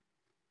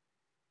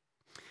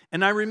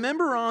 And I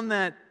remember on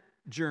that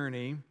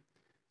journey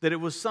that it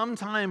was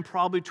sometime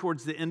probably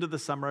towards the end of the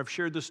summer. I've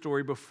shared this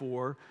story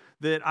before,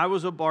 that I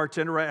was a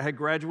bartender. I had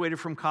graduated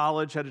from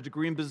college, had a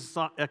degree in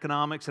business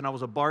economics, and I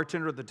was a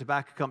bartender at the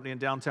tobacco company in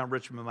downtown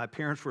Richmond. My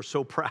parents were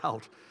so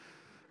proud.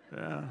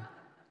 Yeah.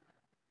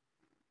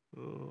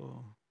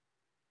 Oh.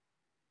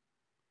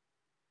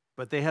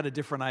 But they had a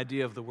different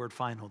idea of the word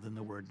final than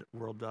the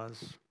world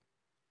does.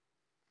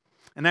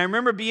 And I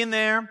remember being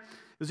there.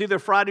 It was either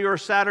Friday or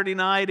Saturday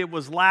night. It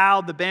was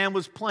loud. The band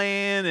was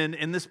playing, and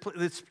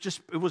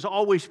it was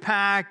always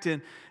packed,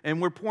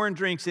 and we're pouring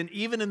drinks. And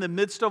even in the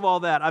midst of all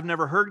that, I've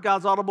never heard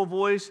God's audible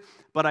voice,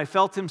 but I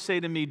felt him say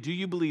to me, "Do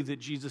you believe that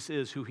Jesus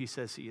is who he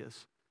says he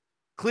is?"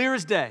 Clear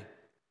as day.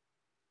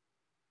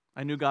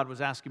 I knew God was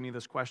asking me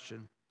this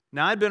question.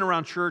 Now, I'd been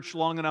around church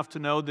long enough to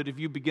know that if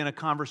you begin a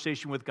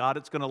conversation with God,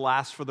 it's going to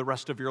last for the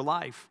rest of your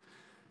life.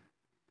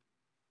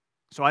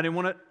 So I didn't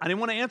want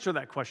to answer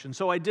that question,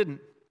 so I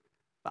didn't.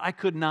 But I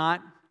could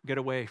not get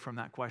away from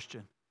that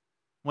question.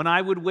 When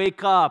I would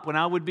wake up, when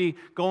I would be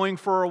going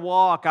for a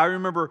walk, I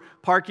remember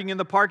parking in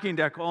the parking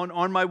deck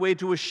on my way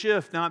to a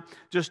shift, not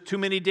just too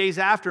many days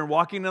after, and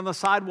walking on the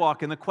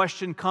sidewalk, and the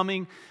question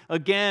coming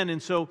again.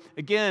 And so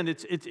again,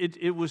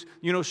 it was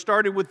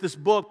started with this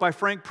book by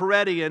Frank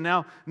Peretti, and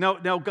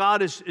now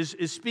God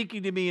is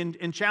speaking to me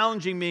and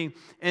challenging me,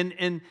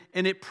 and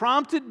it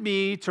prompted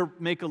me to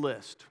make a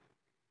list.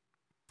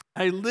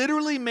 I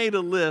literally made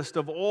a list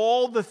of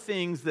all the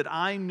things that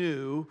I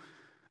knew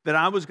that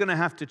I was going to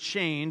have to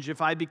change if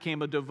I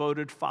became a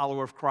devoted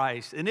follower of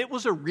Christ. And it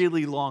was a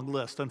really long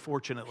list,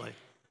 unfortunately.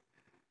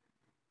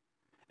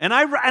 And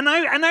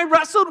I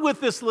wrestled with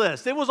this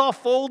list. It was all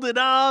folded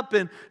up,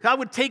 and I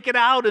would take it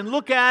out and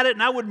look at it,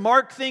 and I would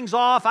mark things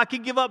off. I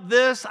could give up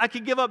this, I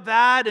could give up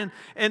that,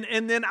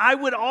 and then I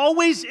would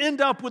always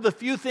end up with a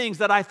few things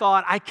that I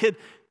thought I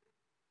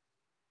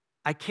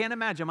can't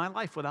imagine my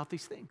life without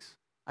these things.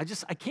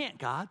 I can't,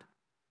 God.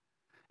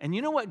 And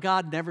you know what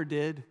God never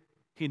did?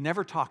 He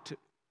never talked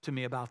to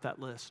me about that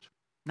list.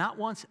 Not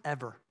once,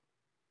 ever.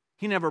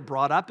 He never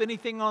brought up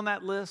anything on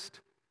that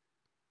list.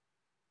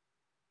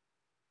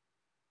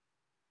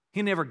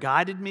 He never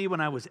guided me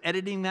when I was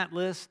editing that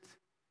list.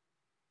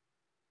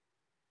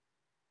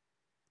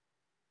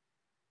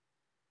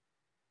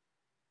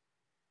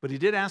 But he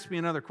did ask me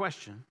another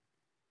question.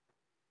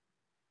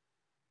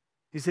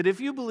 He said, if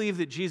you believe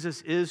that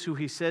Jesus is who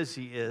he says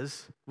he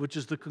is, which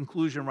is the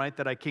conclusion, right,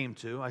 that I came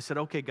to, I said,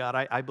 okay, God,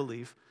 I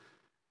believe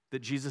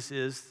that Jesus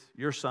is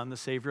your son, the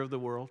Savior of the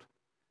world.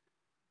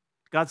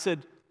 God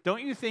said,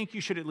 don't you think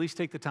you should at least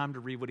take the time to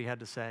read what he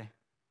had to say?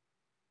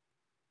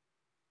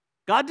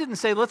 God didn't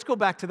say, let's go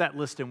back to that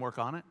list and work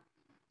on it,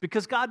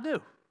 because God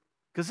knew,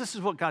 because this is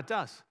what God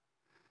does.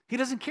 He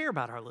doesn't care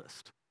about our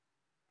list.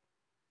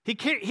 He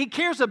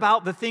cares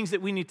about the things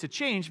that we need to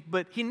change,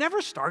 but he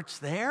never starts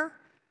there.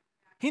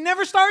 He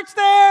never starts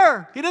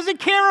there. He doesn't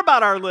care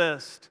about our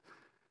list.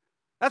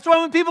 That's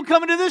why when people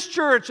come into this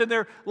church and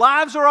their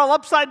lives are all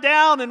upside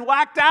down and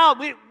whacked out,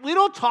 we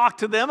don't talk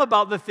to them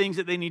about the things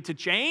that they need to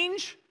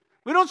change.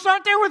 We don't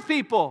start there with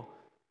people.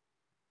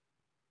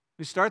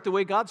 We start the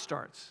way God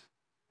starts.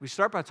 We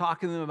start by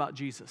talking to them about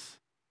Jesus.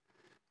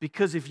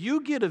 Because if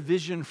you get a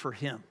vision for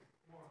him,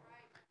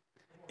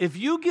 if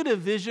you get a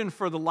vision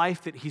for the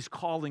life that he's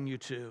calling you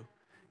to,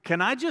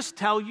 can I just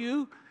tell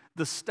you,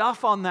 the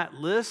stuff on that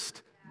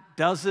list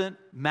doesn't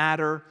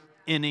matter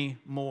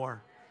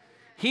anymore.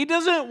 He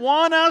doesn't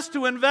want us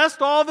to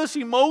invest all this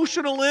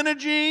emotional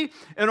energy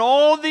and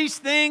all these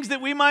things that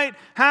we might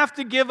have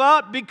to give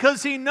up,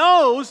 because he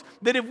knows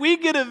that if we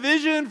get a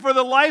vision for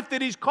the life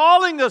that he's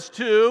calling us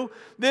to,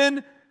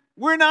 then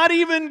we're not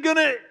even going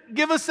to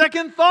give a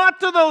second thought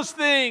to those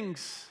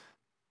things.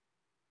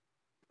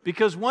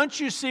 Because once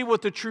you see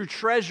what the true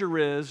treasure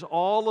is,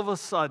 all of a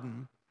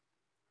sudden,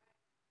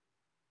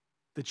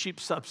 the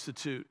cheap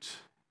substitute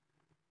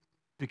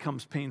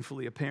becomes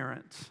painfully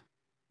apparent.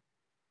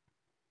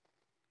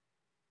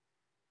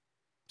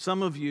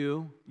 Some of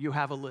you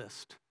have a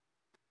list.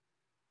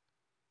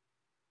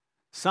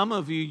 Some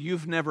of you,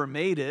 you've never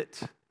made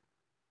it.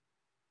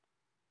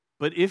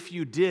 But if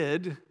you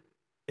did,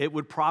 it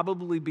would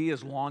probably be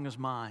as long as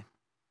mine.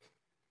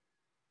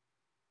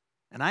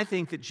 And I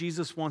think that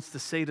Jesus wants to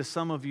say to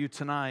some of you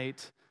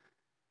tonight,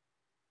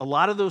 a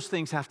lot of those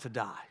things have to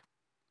die.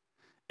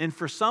 And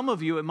for some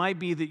of you, it might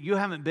be that you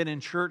haven't been in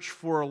church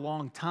for a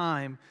long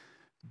time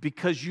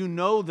because you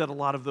know that a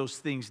lot of those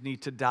things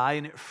need to die,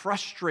 and it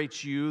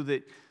frustrates you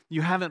that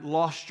you haven't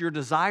lost your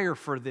desire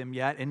for them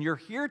yet. And you're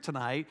here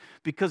tonight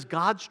because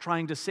God's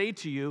trying to say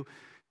to you,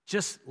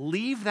 just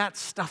leave that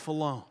stuff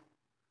alone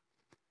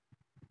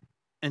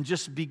and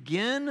just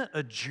begin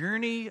a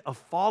journey of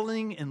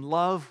falling in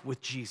love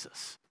with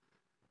Jesus.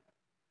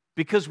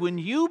 Because when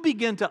you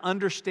begin to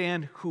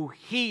understand who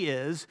he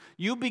is,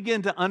 you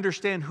begin to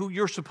understand who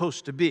you're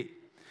supposed to be.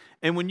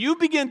 And when you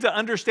begin to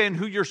understand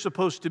who you're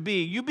supposed to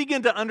be, you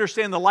begin to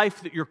understand the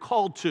life that you're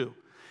called to.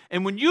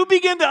 And when you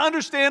begin to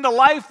understand the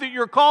life that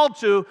you're called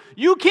to,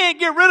 you can't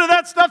get rid of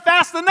that stuff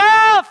fast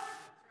enough.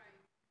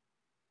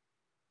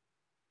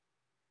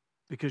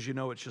 Because you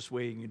know it's just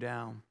weighing you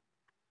down.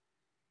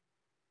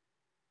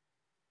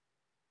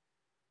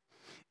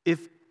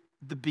 if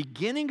the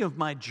beginning of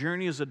my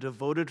journey as a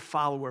devoted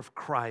follower of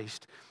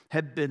Christ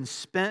had been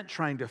spent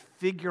trying to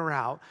figure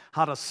out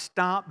how to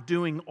stop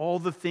doing all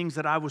the things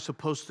that I was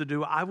supposed to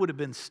do, I would have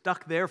been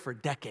stuck there for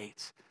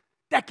decades.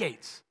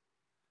 Decades.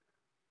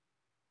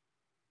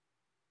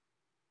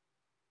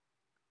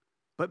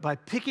 But by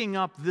picking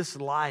up this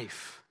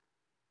life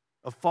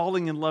of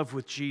falling in love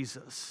with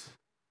Jesus,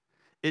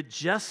 it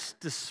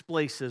just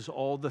displaces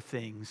all the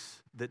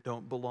things that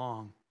don't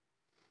belong.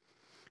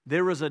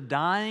 There is a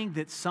dying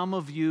that some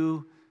of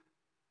you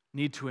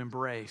need to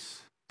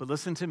embrace. But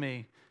listen to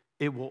me,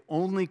 it will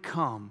only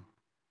come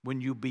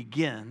when you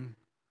begin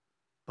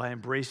by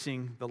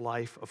embracing the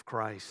life of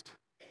Christ.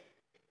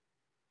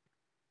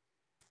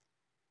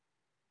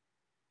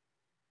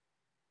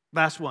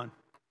 Last one.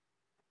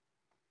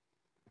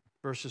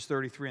 Verses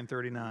 33 and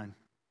 39.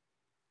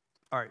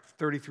 All right,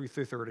 33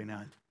 through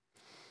 39.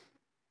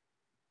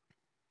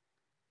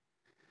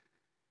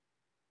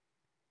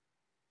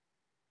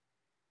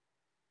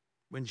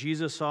 When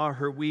Jesus saw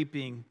her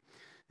weeping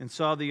and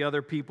saw the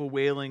other people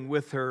wailing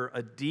with her,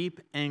 a deep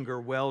anger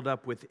welled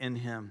up within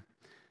him,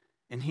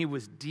 and he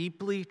was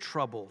deeply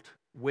troubled.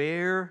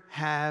 "Where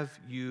have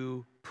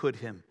you put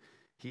him?"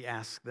 he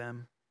asked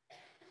them.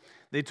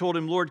 They told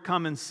him, "Lord,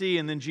 come and see."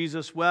 And then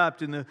Jesus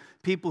wept, and the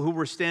people who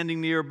were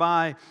standing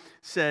nearby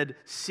said,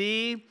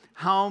 "See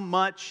how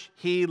much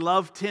he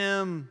loved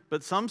him."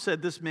 But some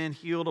said, "This man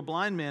healed a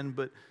blind man,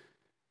 but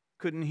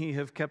couldn't he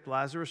have kept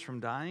Lazarus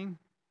from dying?"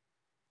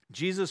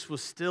 Jesus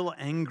was still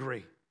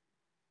angry.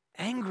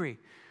 Angry.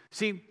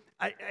 See,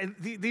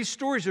 these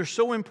stories are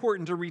so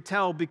important to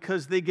retell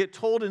because they get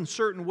told in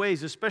certain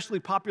ways,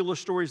 especially popular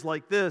stories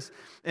like this.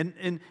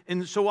 And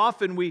so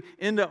often we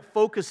end up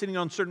focusing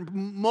on certain.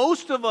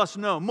 Most of us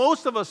know.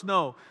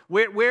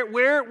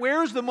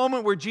 Where's the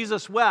moment where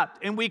Jesus wept?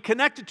 And we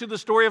connect it to the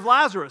story of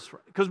Lazarus.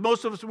 Because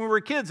most of us, when we were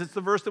kids, it's the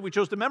verse that we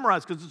chose to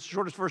memorize because it's the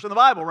shortest verse in the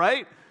Bible,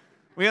 right?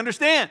 We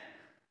understand.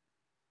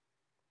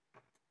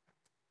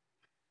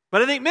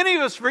 But I think many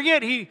of us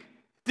forget he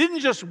didn't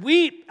just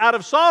weep out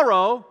of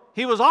sorrow.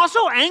 He was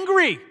also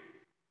angry.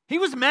 He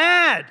was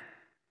mad.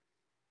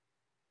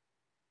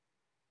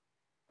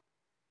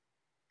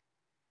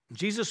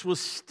 Jesus was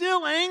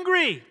still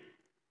angry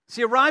as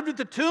he arrived at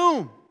the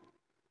tomb.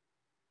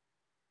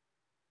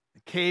 A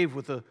cave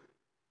with a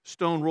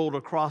stone rolled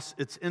across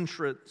its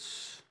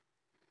entrance,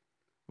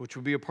 which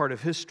will be a part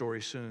of his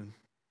story soon.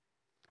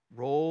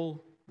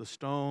 Roll the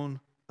stone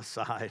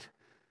aside,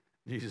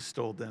 Jesus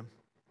told them.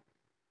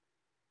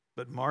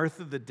 But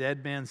Martha, the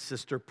dead man's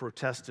sister,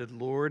 protested,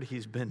 "Lord,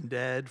 he's been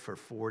dead for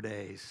 4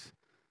 days.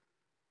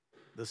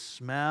 The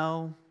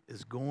smell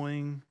is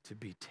going to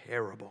be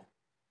terrible."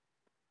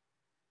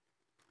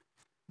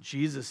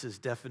 Jesus'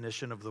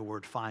 definition of the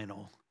word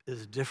final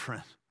is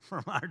different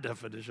from our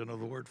definition of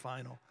the word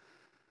final.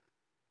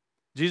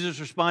 Jesus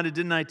responded,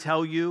 "Didn't I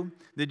tell you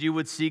that you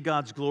would see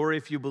God's glory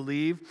if you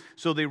believe?"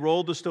 So they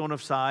rolled the stone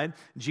aside.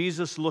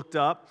 Jesus looked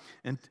up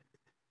and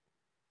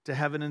to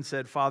heaven and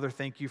said, "Father,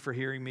 thank you for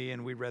hearing me."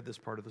 And we read this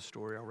part of the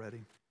story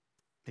already.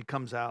 He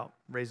comes out,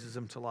 raises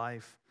him to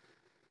life.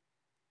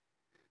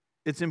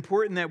 It's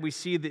important that we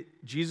see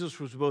that Jesus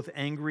was both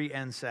angry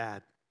and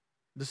sad.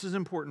 This is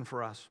important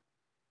for us.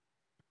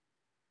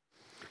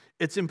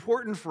 It's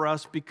important for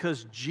us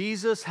because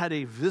Jesus had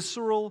a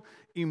visceral,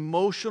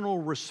 emotional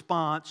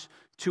response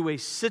to a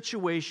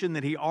situation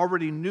that he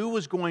already knew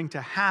was going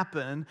to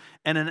happen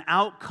and an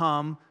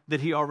outcome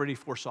that he already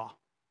foresaw.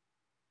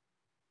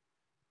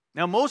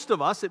 Now, most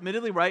of us,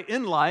 admittedly, right,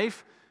 in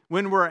life,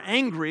 when we're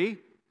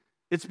angry,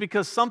 it's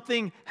because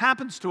something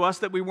happens to us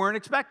that we weren't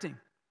expecting,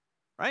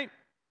 right?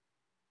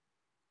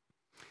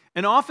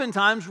 And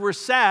oftentimes, we're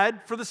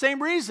sad for the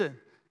same reason.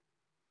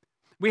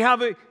 We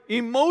have an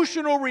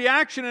emotional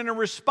reaction and a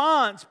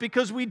response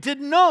because we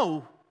didn't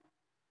know.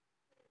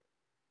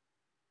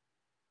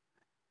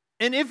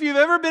 And if you've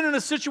ever been in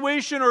a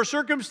situation or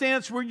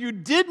circumstance where you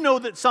did know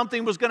that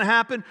something was going to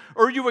happen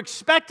or you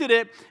expected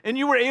it and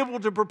you were able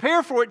to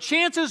prepare for it,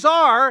 chances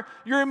are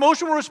your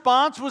emotional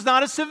response was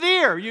not as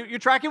severe. You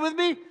tracking with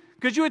me?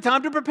 Because you had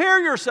time to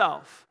prepare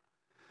yourself.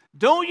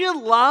 Don't you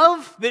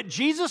love that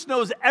Jesus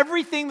knows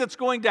everything that's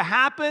going to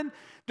happen?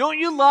 Don't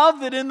you love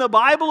that in the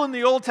Bible, in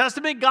the Old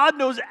Testament, God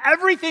knows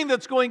everything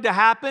that's going to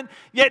happen,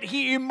 yet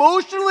he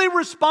emotionally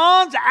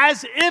responds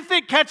as if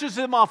it catches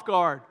him off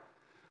guard?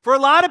 For a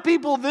lot of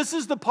people, this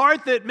is the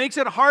part that makes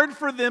it hard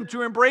for them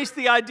to embrace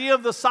the idea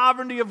of the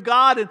sovereignty of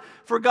God and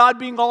for God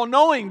being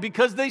all-knowing,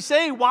 because they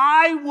say,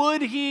 "Why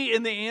would he?"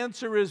 And the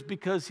answer is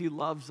because he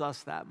loves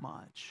us that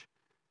much.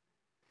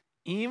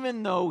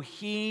 Even though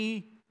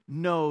he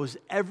knows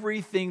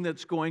everything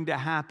that's going to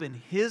happen,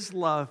 his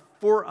love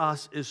for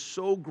us is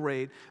so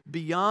great,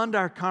 beyond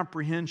our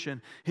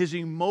comprehension. His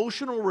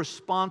emotional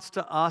response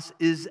to us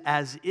is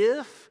as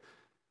if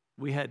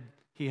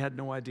he had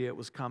no idea it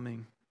was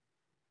coming.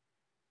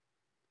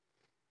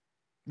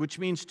 Which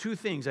means two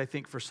things, I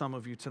think, for some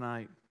of you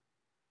tonight.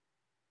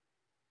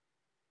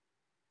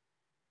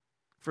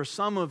 For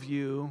some of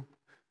you,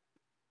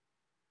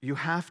 you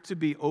have to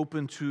be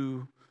open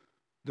to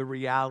the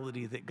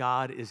reality that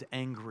God is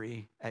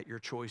angry at your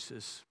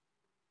choices.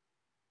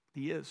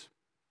 He is.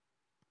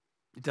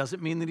 It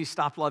doesn't mean that He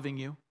stopped loving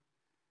you.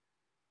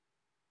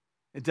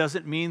 It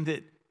doesn't mean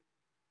that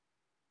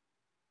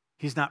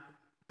He's not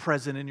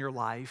present in your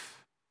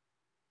life.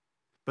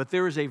 But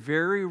there is a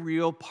very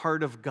real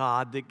part of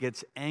God that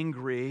gets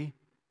angry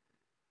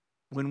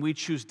when we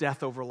choose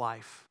death over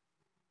life.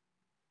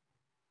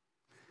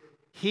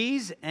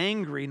 He's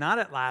angry not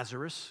at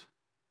Lazarus.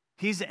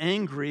 He's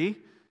angry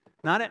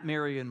not at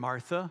Mary and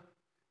Martha.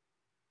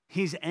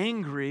 He's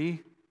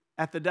angry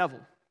at the devil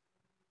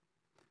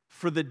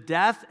for the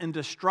death and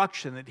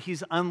destruction that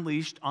he's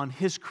unleashed on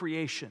his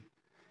creation.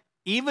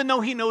 Even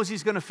though he knows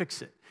he's going to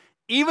fix it.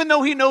 Even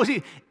though he knows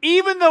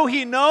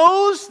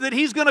that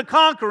he's going to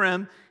conquer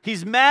him,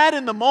 he's mad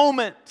in the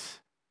moment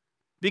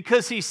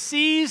because he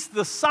sees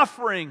the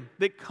suffering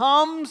that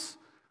comes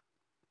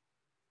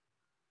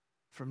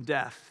from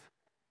death.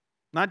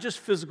 Not just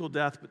physical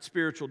death, but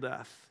spiritual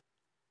death.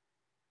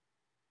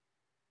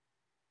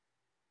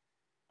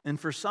 And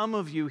for some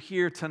of you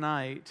here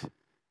tonight,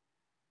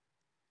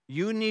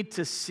 you need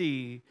to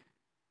see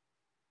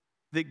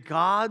that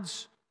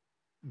God's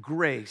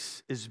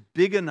grace is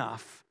big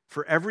enough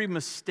for every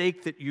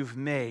mistake that you've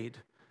made,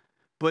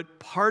 but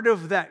part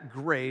of that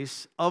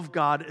grace of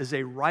God is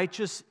a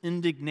righteous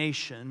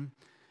indignation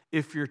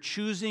if you're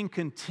choosing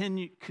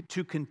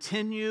to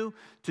continue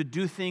to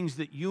do things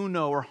that you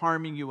know are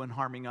harming you and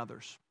harming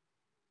others.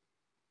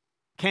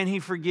 Can He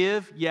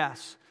forgive?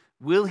 Yes.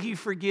 Will He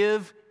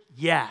forgive?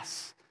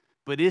 Yes.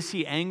 But is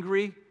He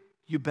angry?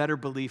 You better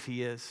believe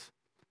He is,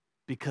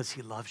 because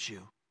He loves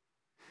you.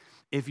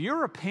 If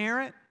you're a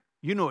parent,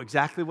 you know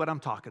exactly what I'm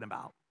talking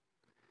about.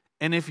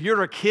 And if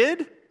you're a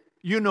kid,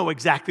 you know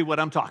exactly what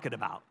I'm talking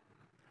about.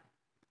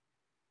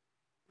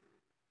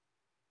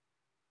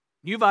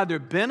 You've either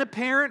been a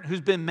parent who's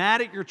been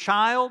mad at your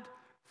child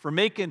for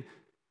making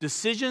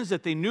decisions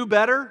that they knew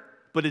better,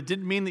 but it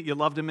didn't mean that you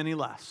loved them any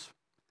less.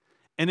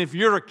 And if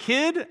you're a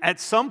kid, at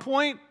some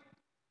point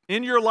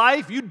in your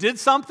life, you did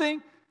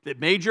something that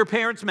made your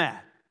parents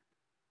mad,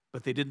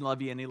 but they didn't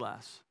love you any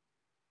less.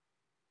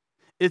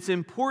 It's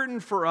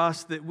important for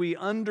us that we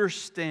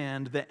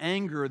understand the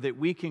anger that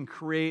we can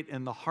create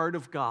in the heart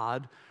of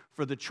God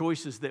for the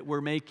choices that we're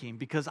making,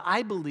 because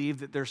I believe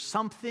that there's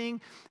something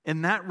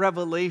in that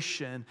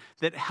revelation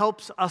that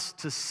helps us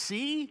to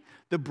see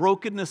the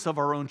brokenness of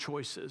our own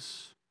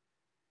choices.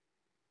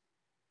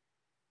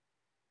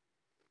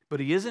 But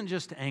He isn't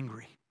just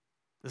angry.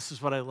 This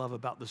is what I love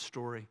about this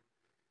story.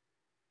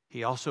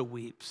 He also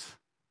weeps.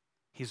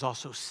 He's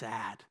also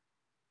sad.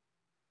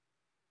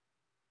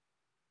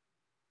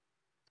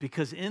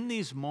 Because in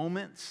these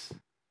moments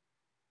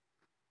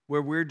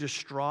where we're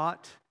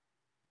distraught,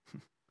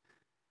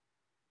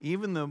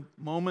 even the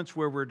moments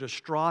where we're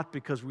distraught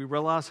because we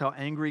realize how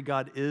angry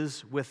God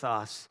is with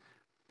us,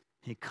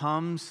 He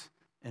comes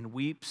and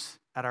weeps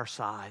at our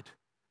side,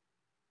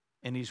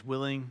 and He's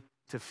willing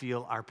to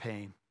feel our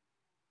pain.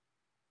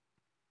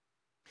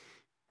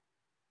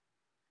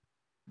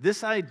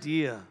 This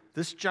idea,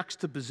 this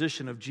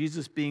juxtaposition of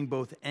Jesus being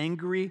both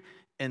angry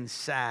and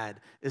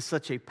sad is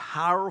such a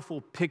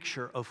powerful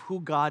picture of who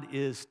God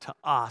is to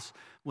us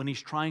when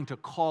He's trying to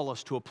call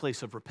us to a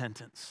place of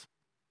repentance.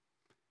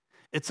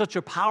 It's such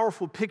a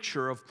powerful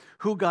picture of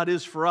who God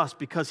is for us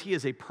because He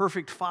is a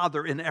perfect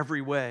Father in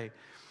every way.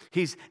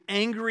 He's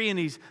angry and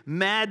He's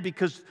mad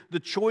because the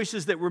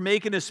choices that we're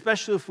making,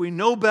 especially if we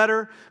know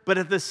better, but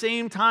at the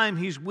same time,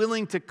 He's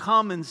willing to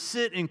come and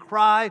sit and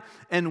cry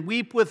and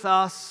weep with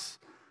us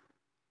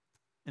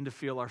and to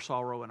feel our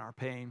sorrow and our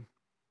pain.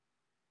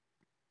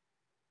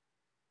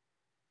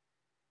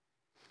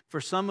 For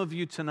some of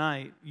you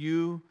tonight,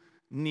 you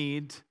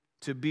need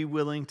to be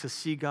willing to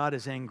see God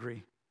as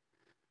angry.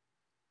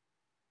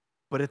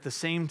 But at the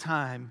same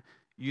time,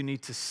 you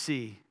need to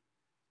see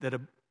that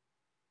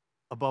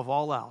above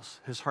all else,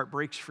 His heart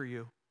breaks for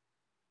you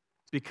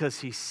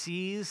because He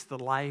sees the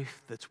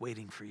life that's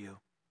waiting for you.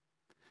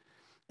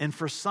 And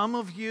for some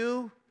of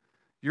you,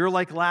 you're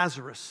like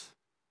Lazarus.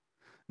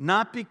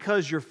 Not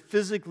because you're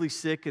physically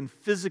sick and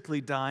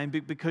physically dying,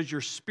 but because you're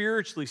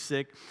spiritually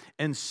sick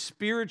and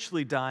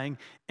spiritually dying,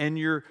 and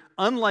you're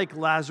unlike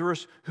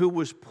Lazarus, who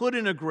was put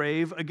in a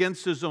grave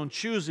against his own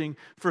choosing.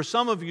 For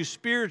some of you,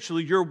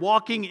 spiritually, you're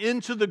walking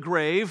into the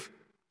grave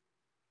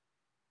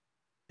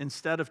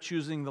instead of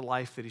choosing the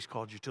life that He's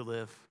called you to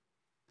live.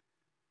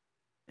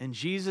 And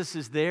Jesus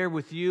is there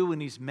with you,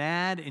 and He's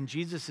mad, and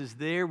Jesus is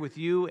there with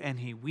you, and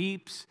He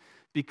weeps,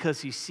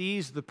 because He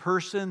sees the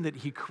person that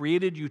He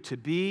created you to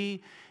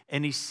be,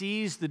 and He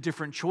sees the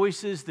different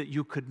choices that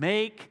you could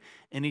make,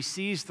 and He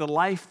sees the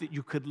life that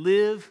you could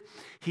live.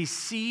 He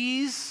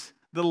sees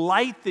the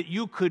light that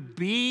you could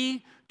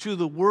be to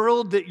the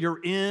world that you're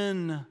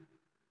in.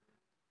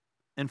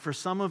 And for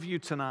some of you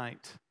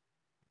tonight,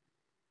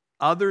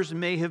 others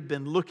may have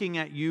been looking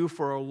at you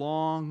for a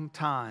long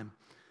time,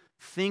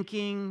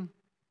 thinking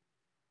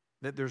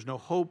that there's no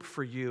hope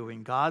for you,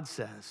 and God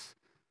says,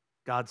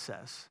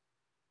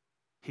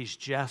 He's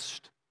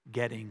just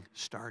getting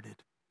started.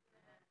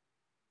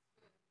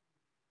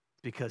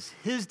 because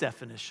his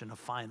definition of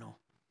final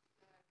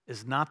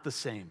is not the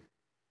same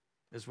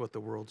as what the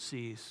world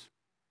sees.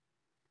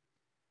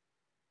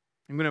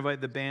 I'm going to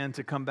invite the band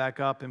to come back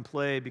up and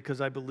play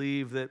because I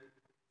believe that,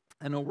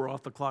 I know we're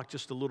off the clock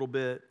just a little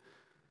bit,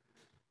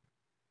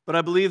 but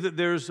I believe that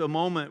there's a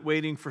moment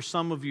waiting for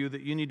some of you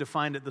that you need to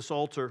find at this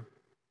altar.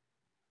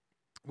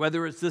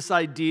 Whether it's this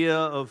idea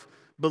of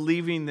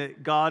believing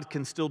that God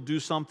can still do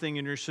something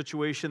in your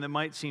situation that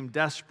might seem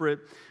desperate,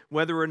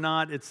 whether or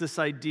not it's this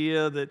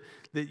idea that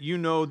you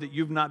know that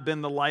you've not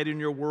been the light in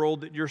your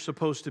world that you're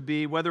supposed to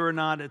be, whether or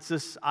not it's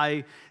this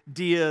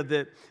idea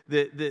that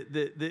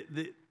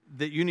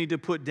you need to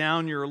put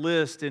down your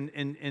list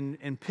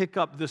and pick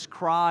up this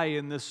cry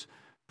and this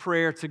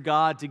prayer to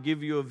God to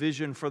give you a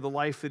vision for the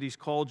life that he's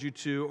called you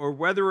to, or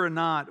whether or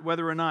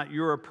not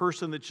you're a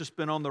person that's just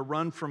been on the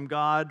run from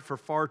God for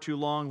far too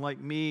long like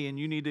me, and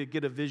you need to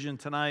get a vision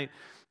tonight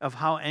of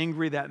how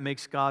angry that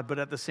makes God, but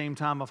at the same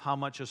time of how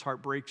much his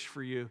heart breaks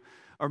for you.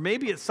 Or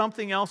maybe it's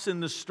something else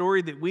in the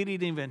story that we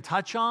didn't even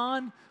touch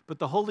on, but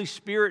the Holy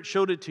Spirit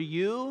showed it to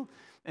you,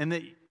 and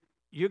that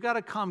you got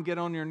to come get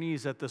on your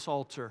knees at this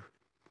altar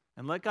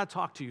and let God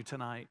talk to you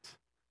tonight.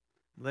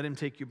 Let him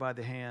take you by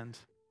the hand.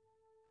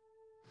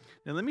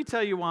 Now, let me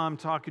tell you why I'm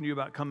talking to you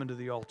about coming to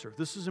the altar.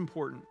 This is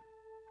important.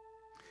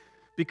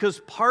 Because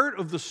part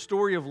of the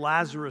story of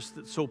Lazarus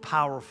that's so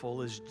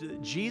powerful is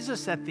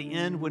Jesus at the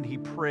end when he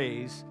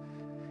prays,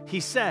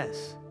 he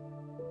says,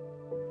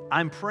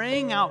 I'm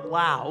praying out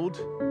loud,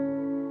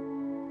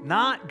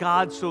 not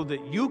God so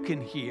that you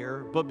can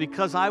hear, but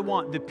because I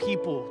want the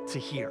people to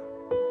hear.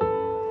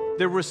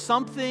 There was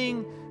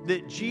something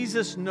that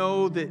Jesus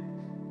knew that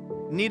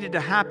needed to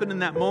happen in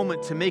that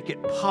moment to make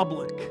it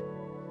public,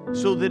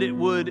 so that it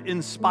would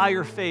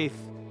inspire faith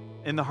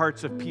in the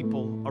hearts of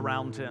people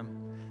around him.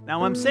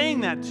 Now, I'm saying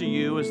that to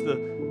you as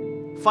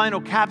the final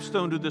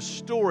capstone to this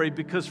story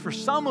because for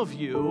some of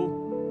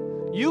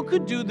you, you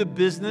could do the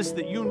business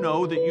that you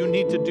know that you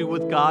need to do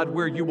with God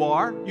where you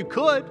are. You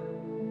could.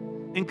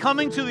 And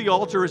coming to the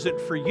altar isn't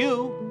for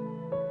you,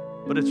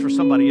 but it's for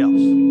somebody else.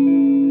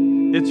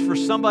 It's for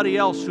somebody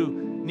else who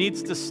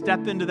needs to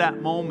step into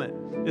that moment.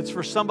 It's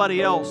for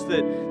somebody else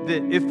that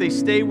if they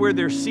stay where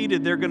they're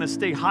seated, they're going to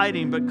stay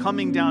hiding, but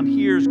coming down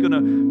here is going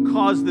to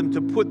cause them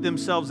to put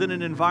themselves in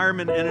an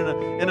environment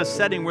and in a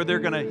setting where they're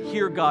going to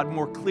hear God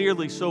more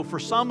clearly. So for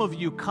some of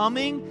you,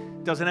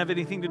 coming doesn't have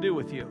anything to do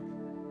with you.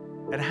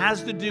 It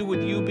has to do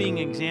with you being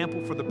an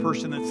example for the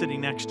person that's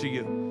sitting next to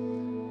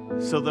you.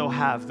 So they'll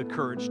have the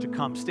courage to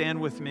come. Stand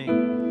with me.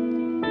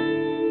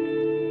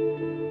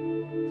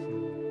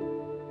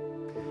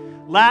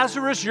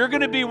 Lazarus, you're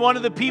going to be one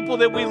of the people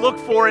that we look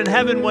for in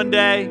heaven one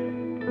day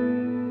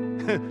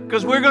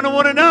because we're going to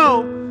want to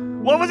know,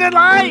 what was it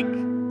like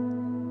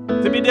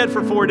to be dead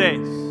for 4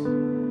 days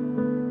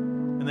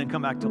and then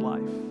come back to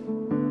life?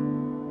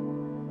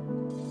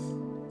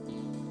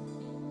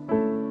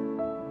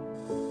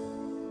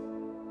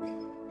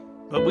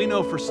 But we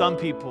know for some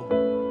people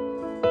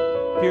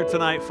here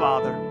tonight,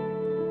 Father,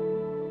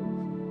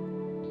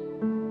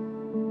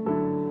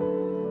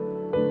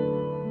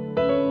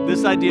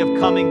 this idea of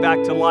coming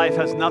back to life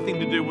has nothing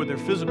to do with their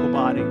physical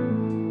body.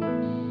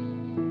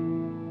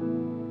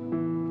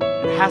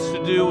 It has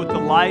to do with the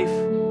life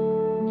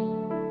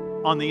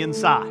on the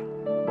inside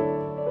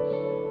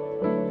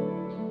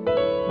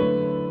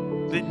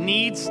that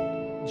needs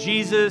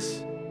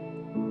Jesus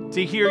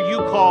to hear you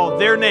call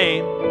their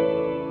name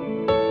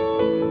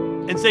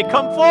and say,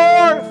 come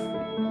forth.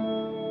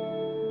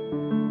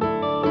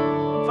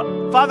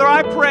 Father,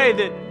 I pray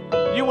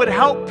that you would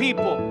help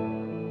people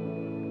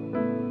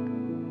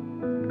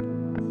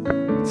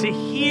to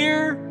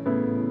hear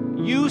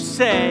you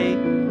say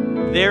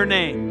their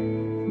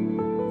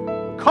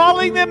name,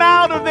 calling them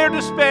out of their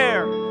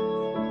despair,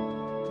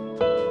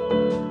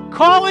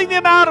 calling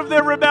them out of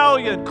their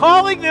rebellion,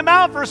 calling them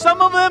out for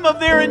some of them of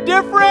their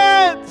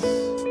indifference,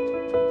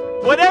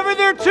 whatever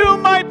their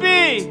tomb might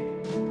be,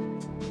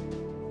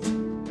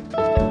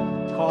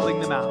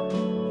 calling them out.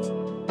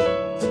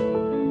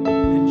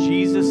 In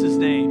Jesus'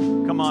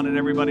 name, come on, and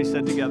everybody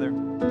said together,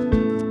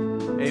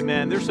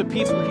 amen. There's some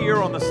people here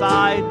on the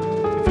side.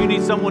 If you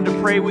need someone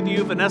to pray with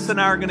you, Vanessa and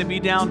I are going to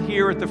be down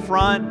here at the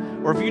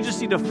front. Or if you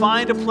just need to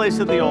find a place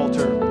at the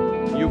altar,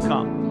 you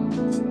come.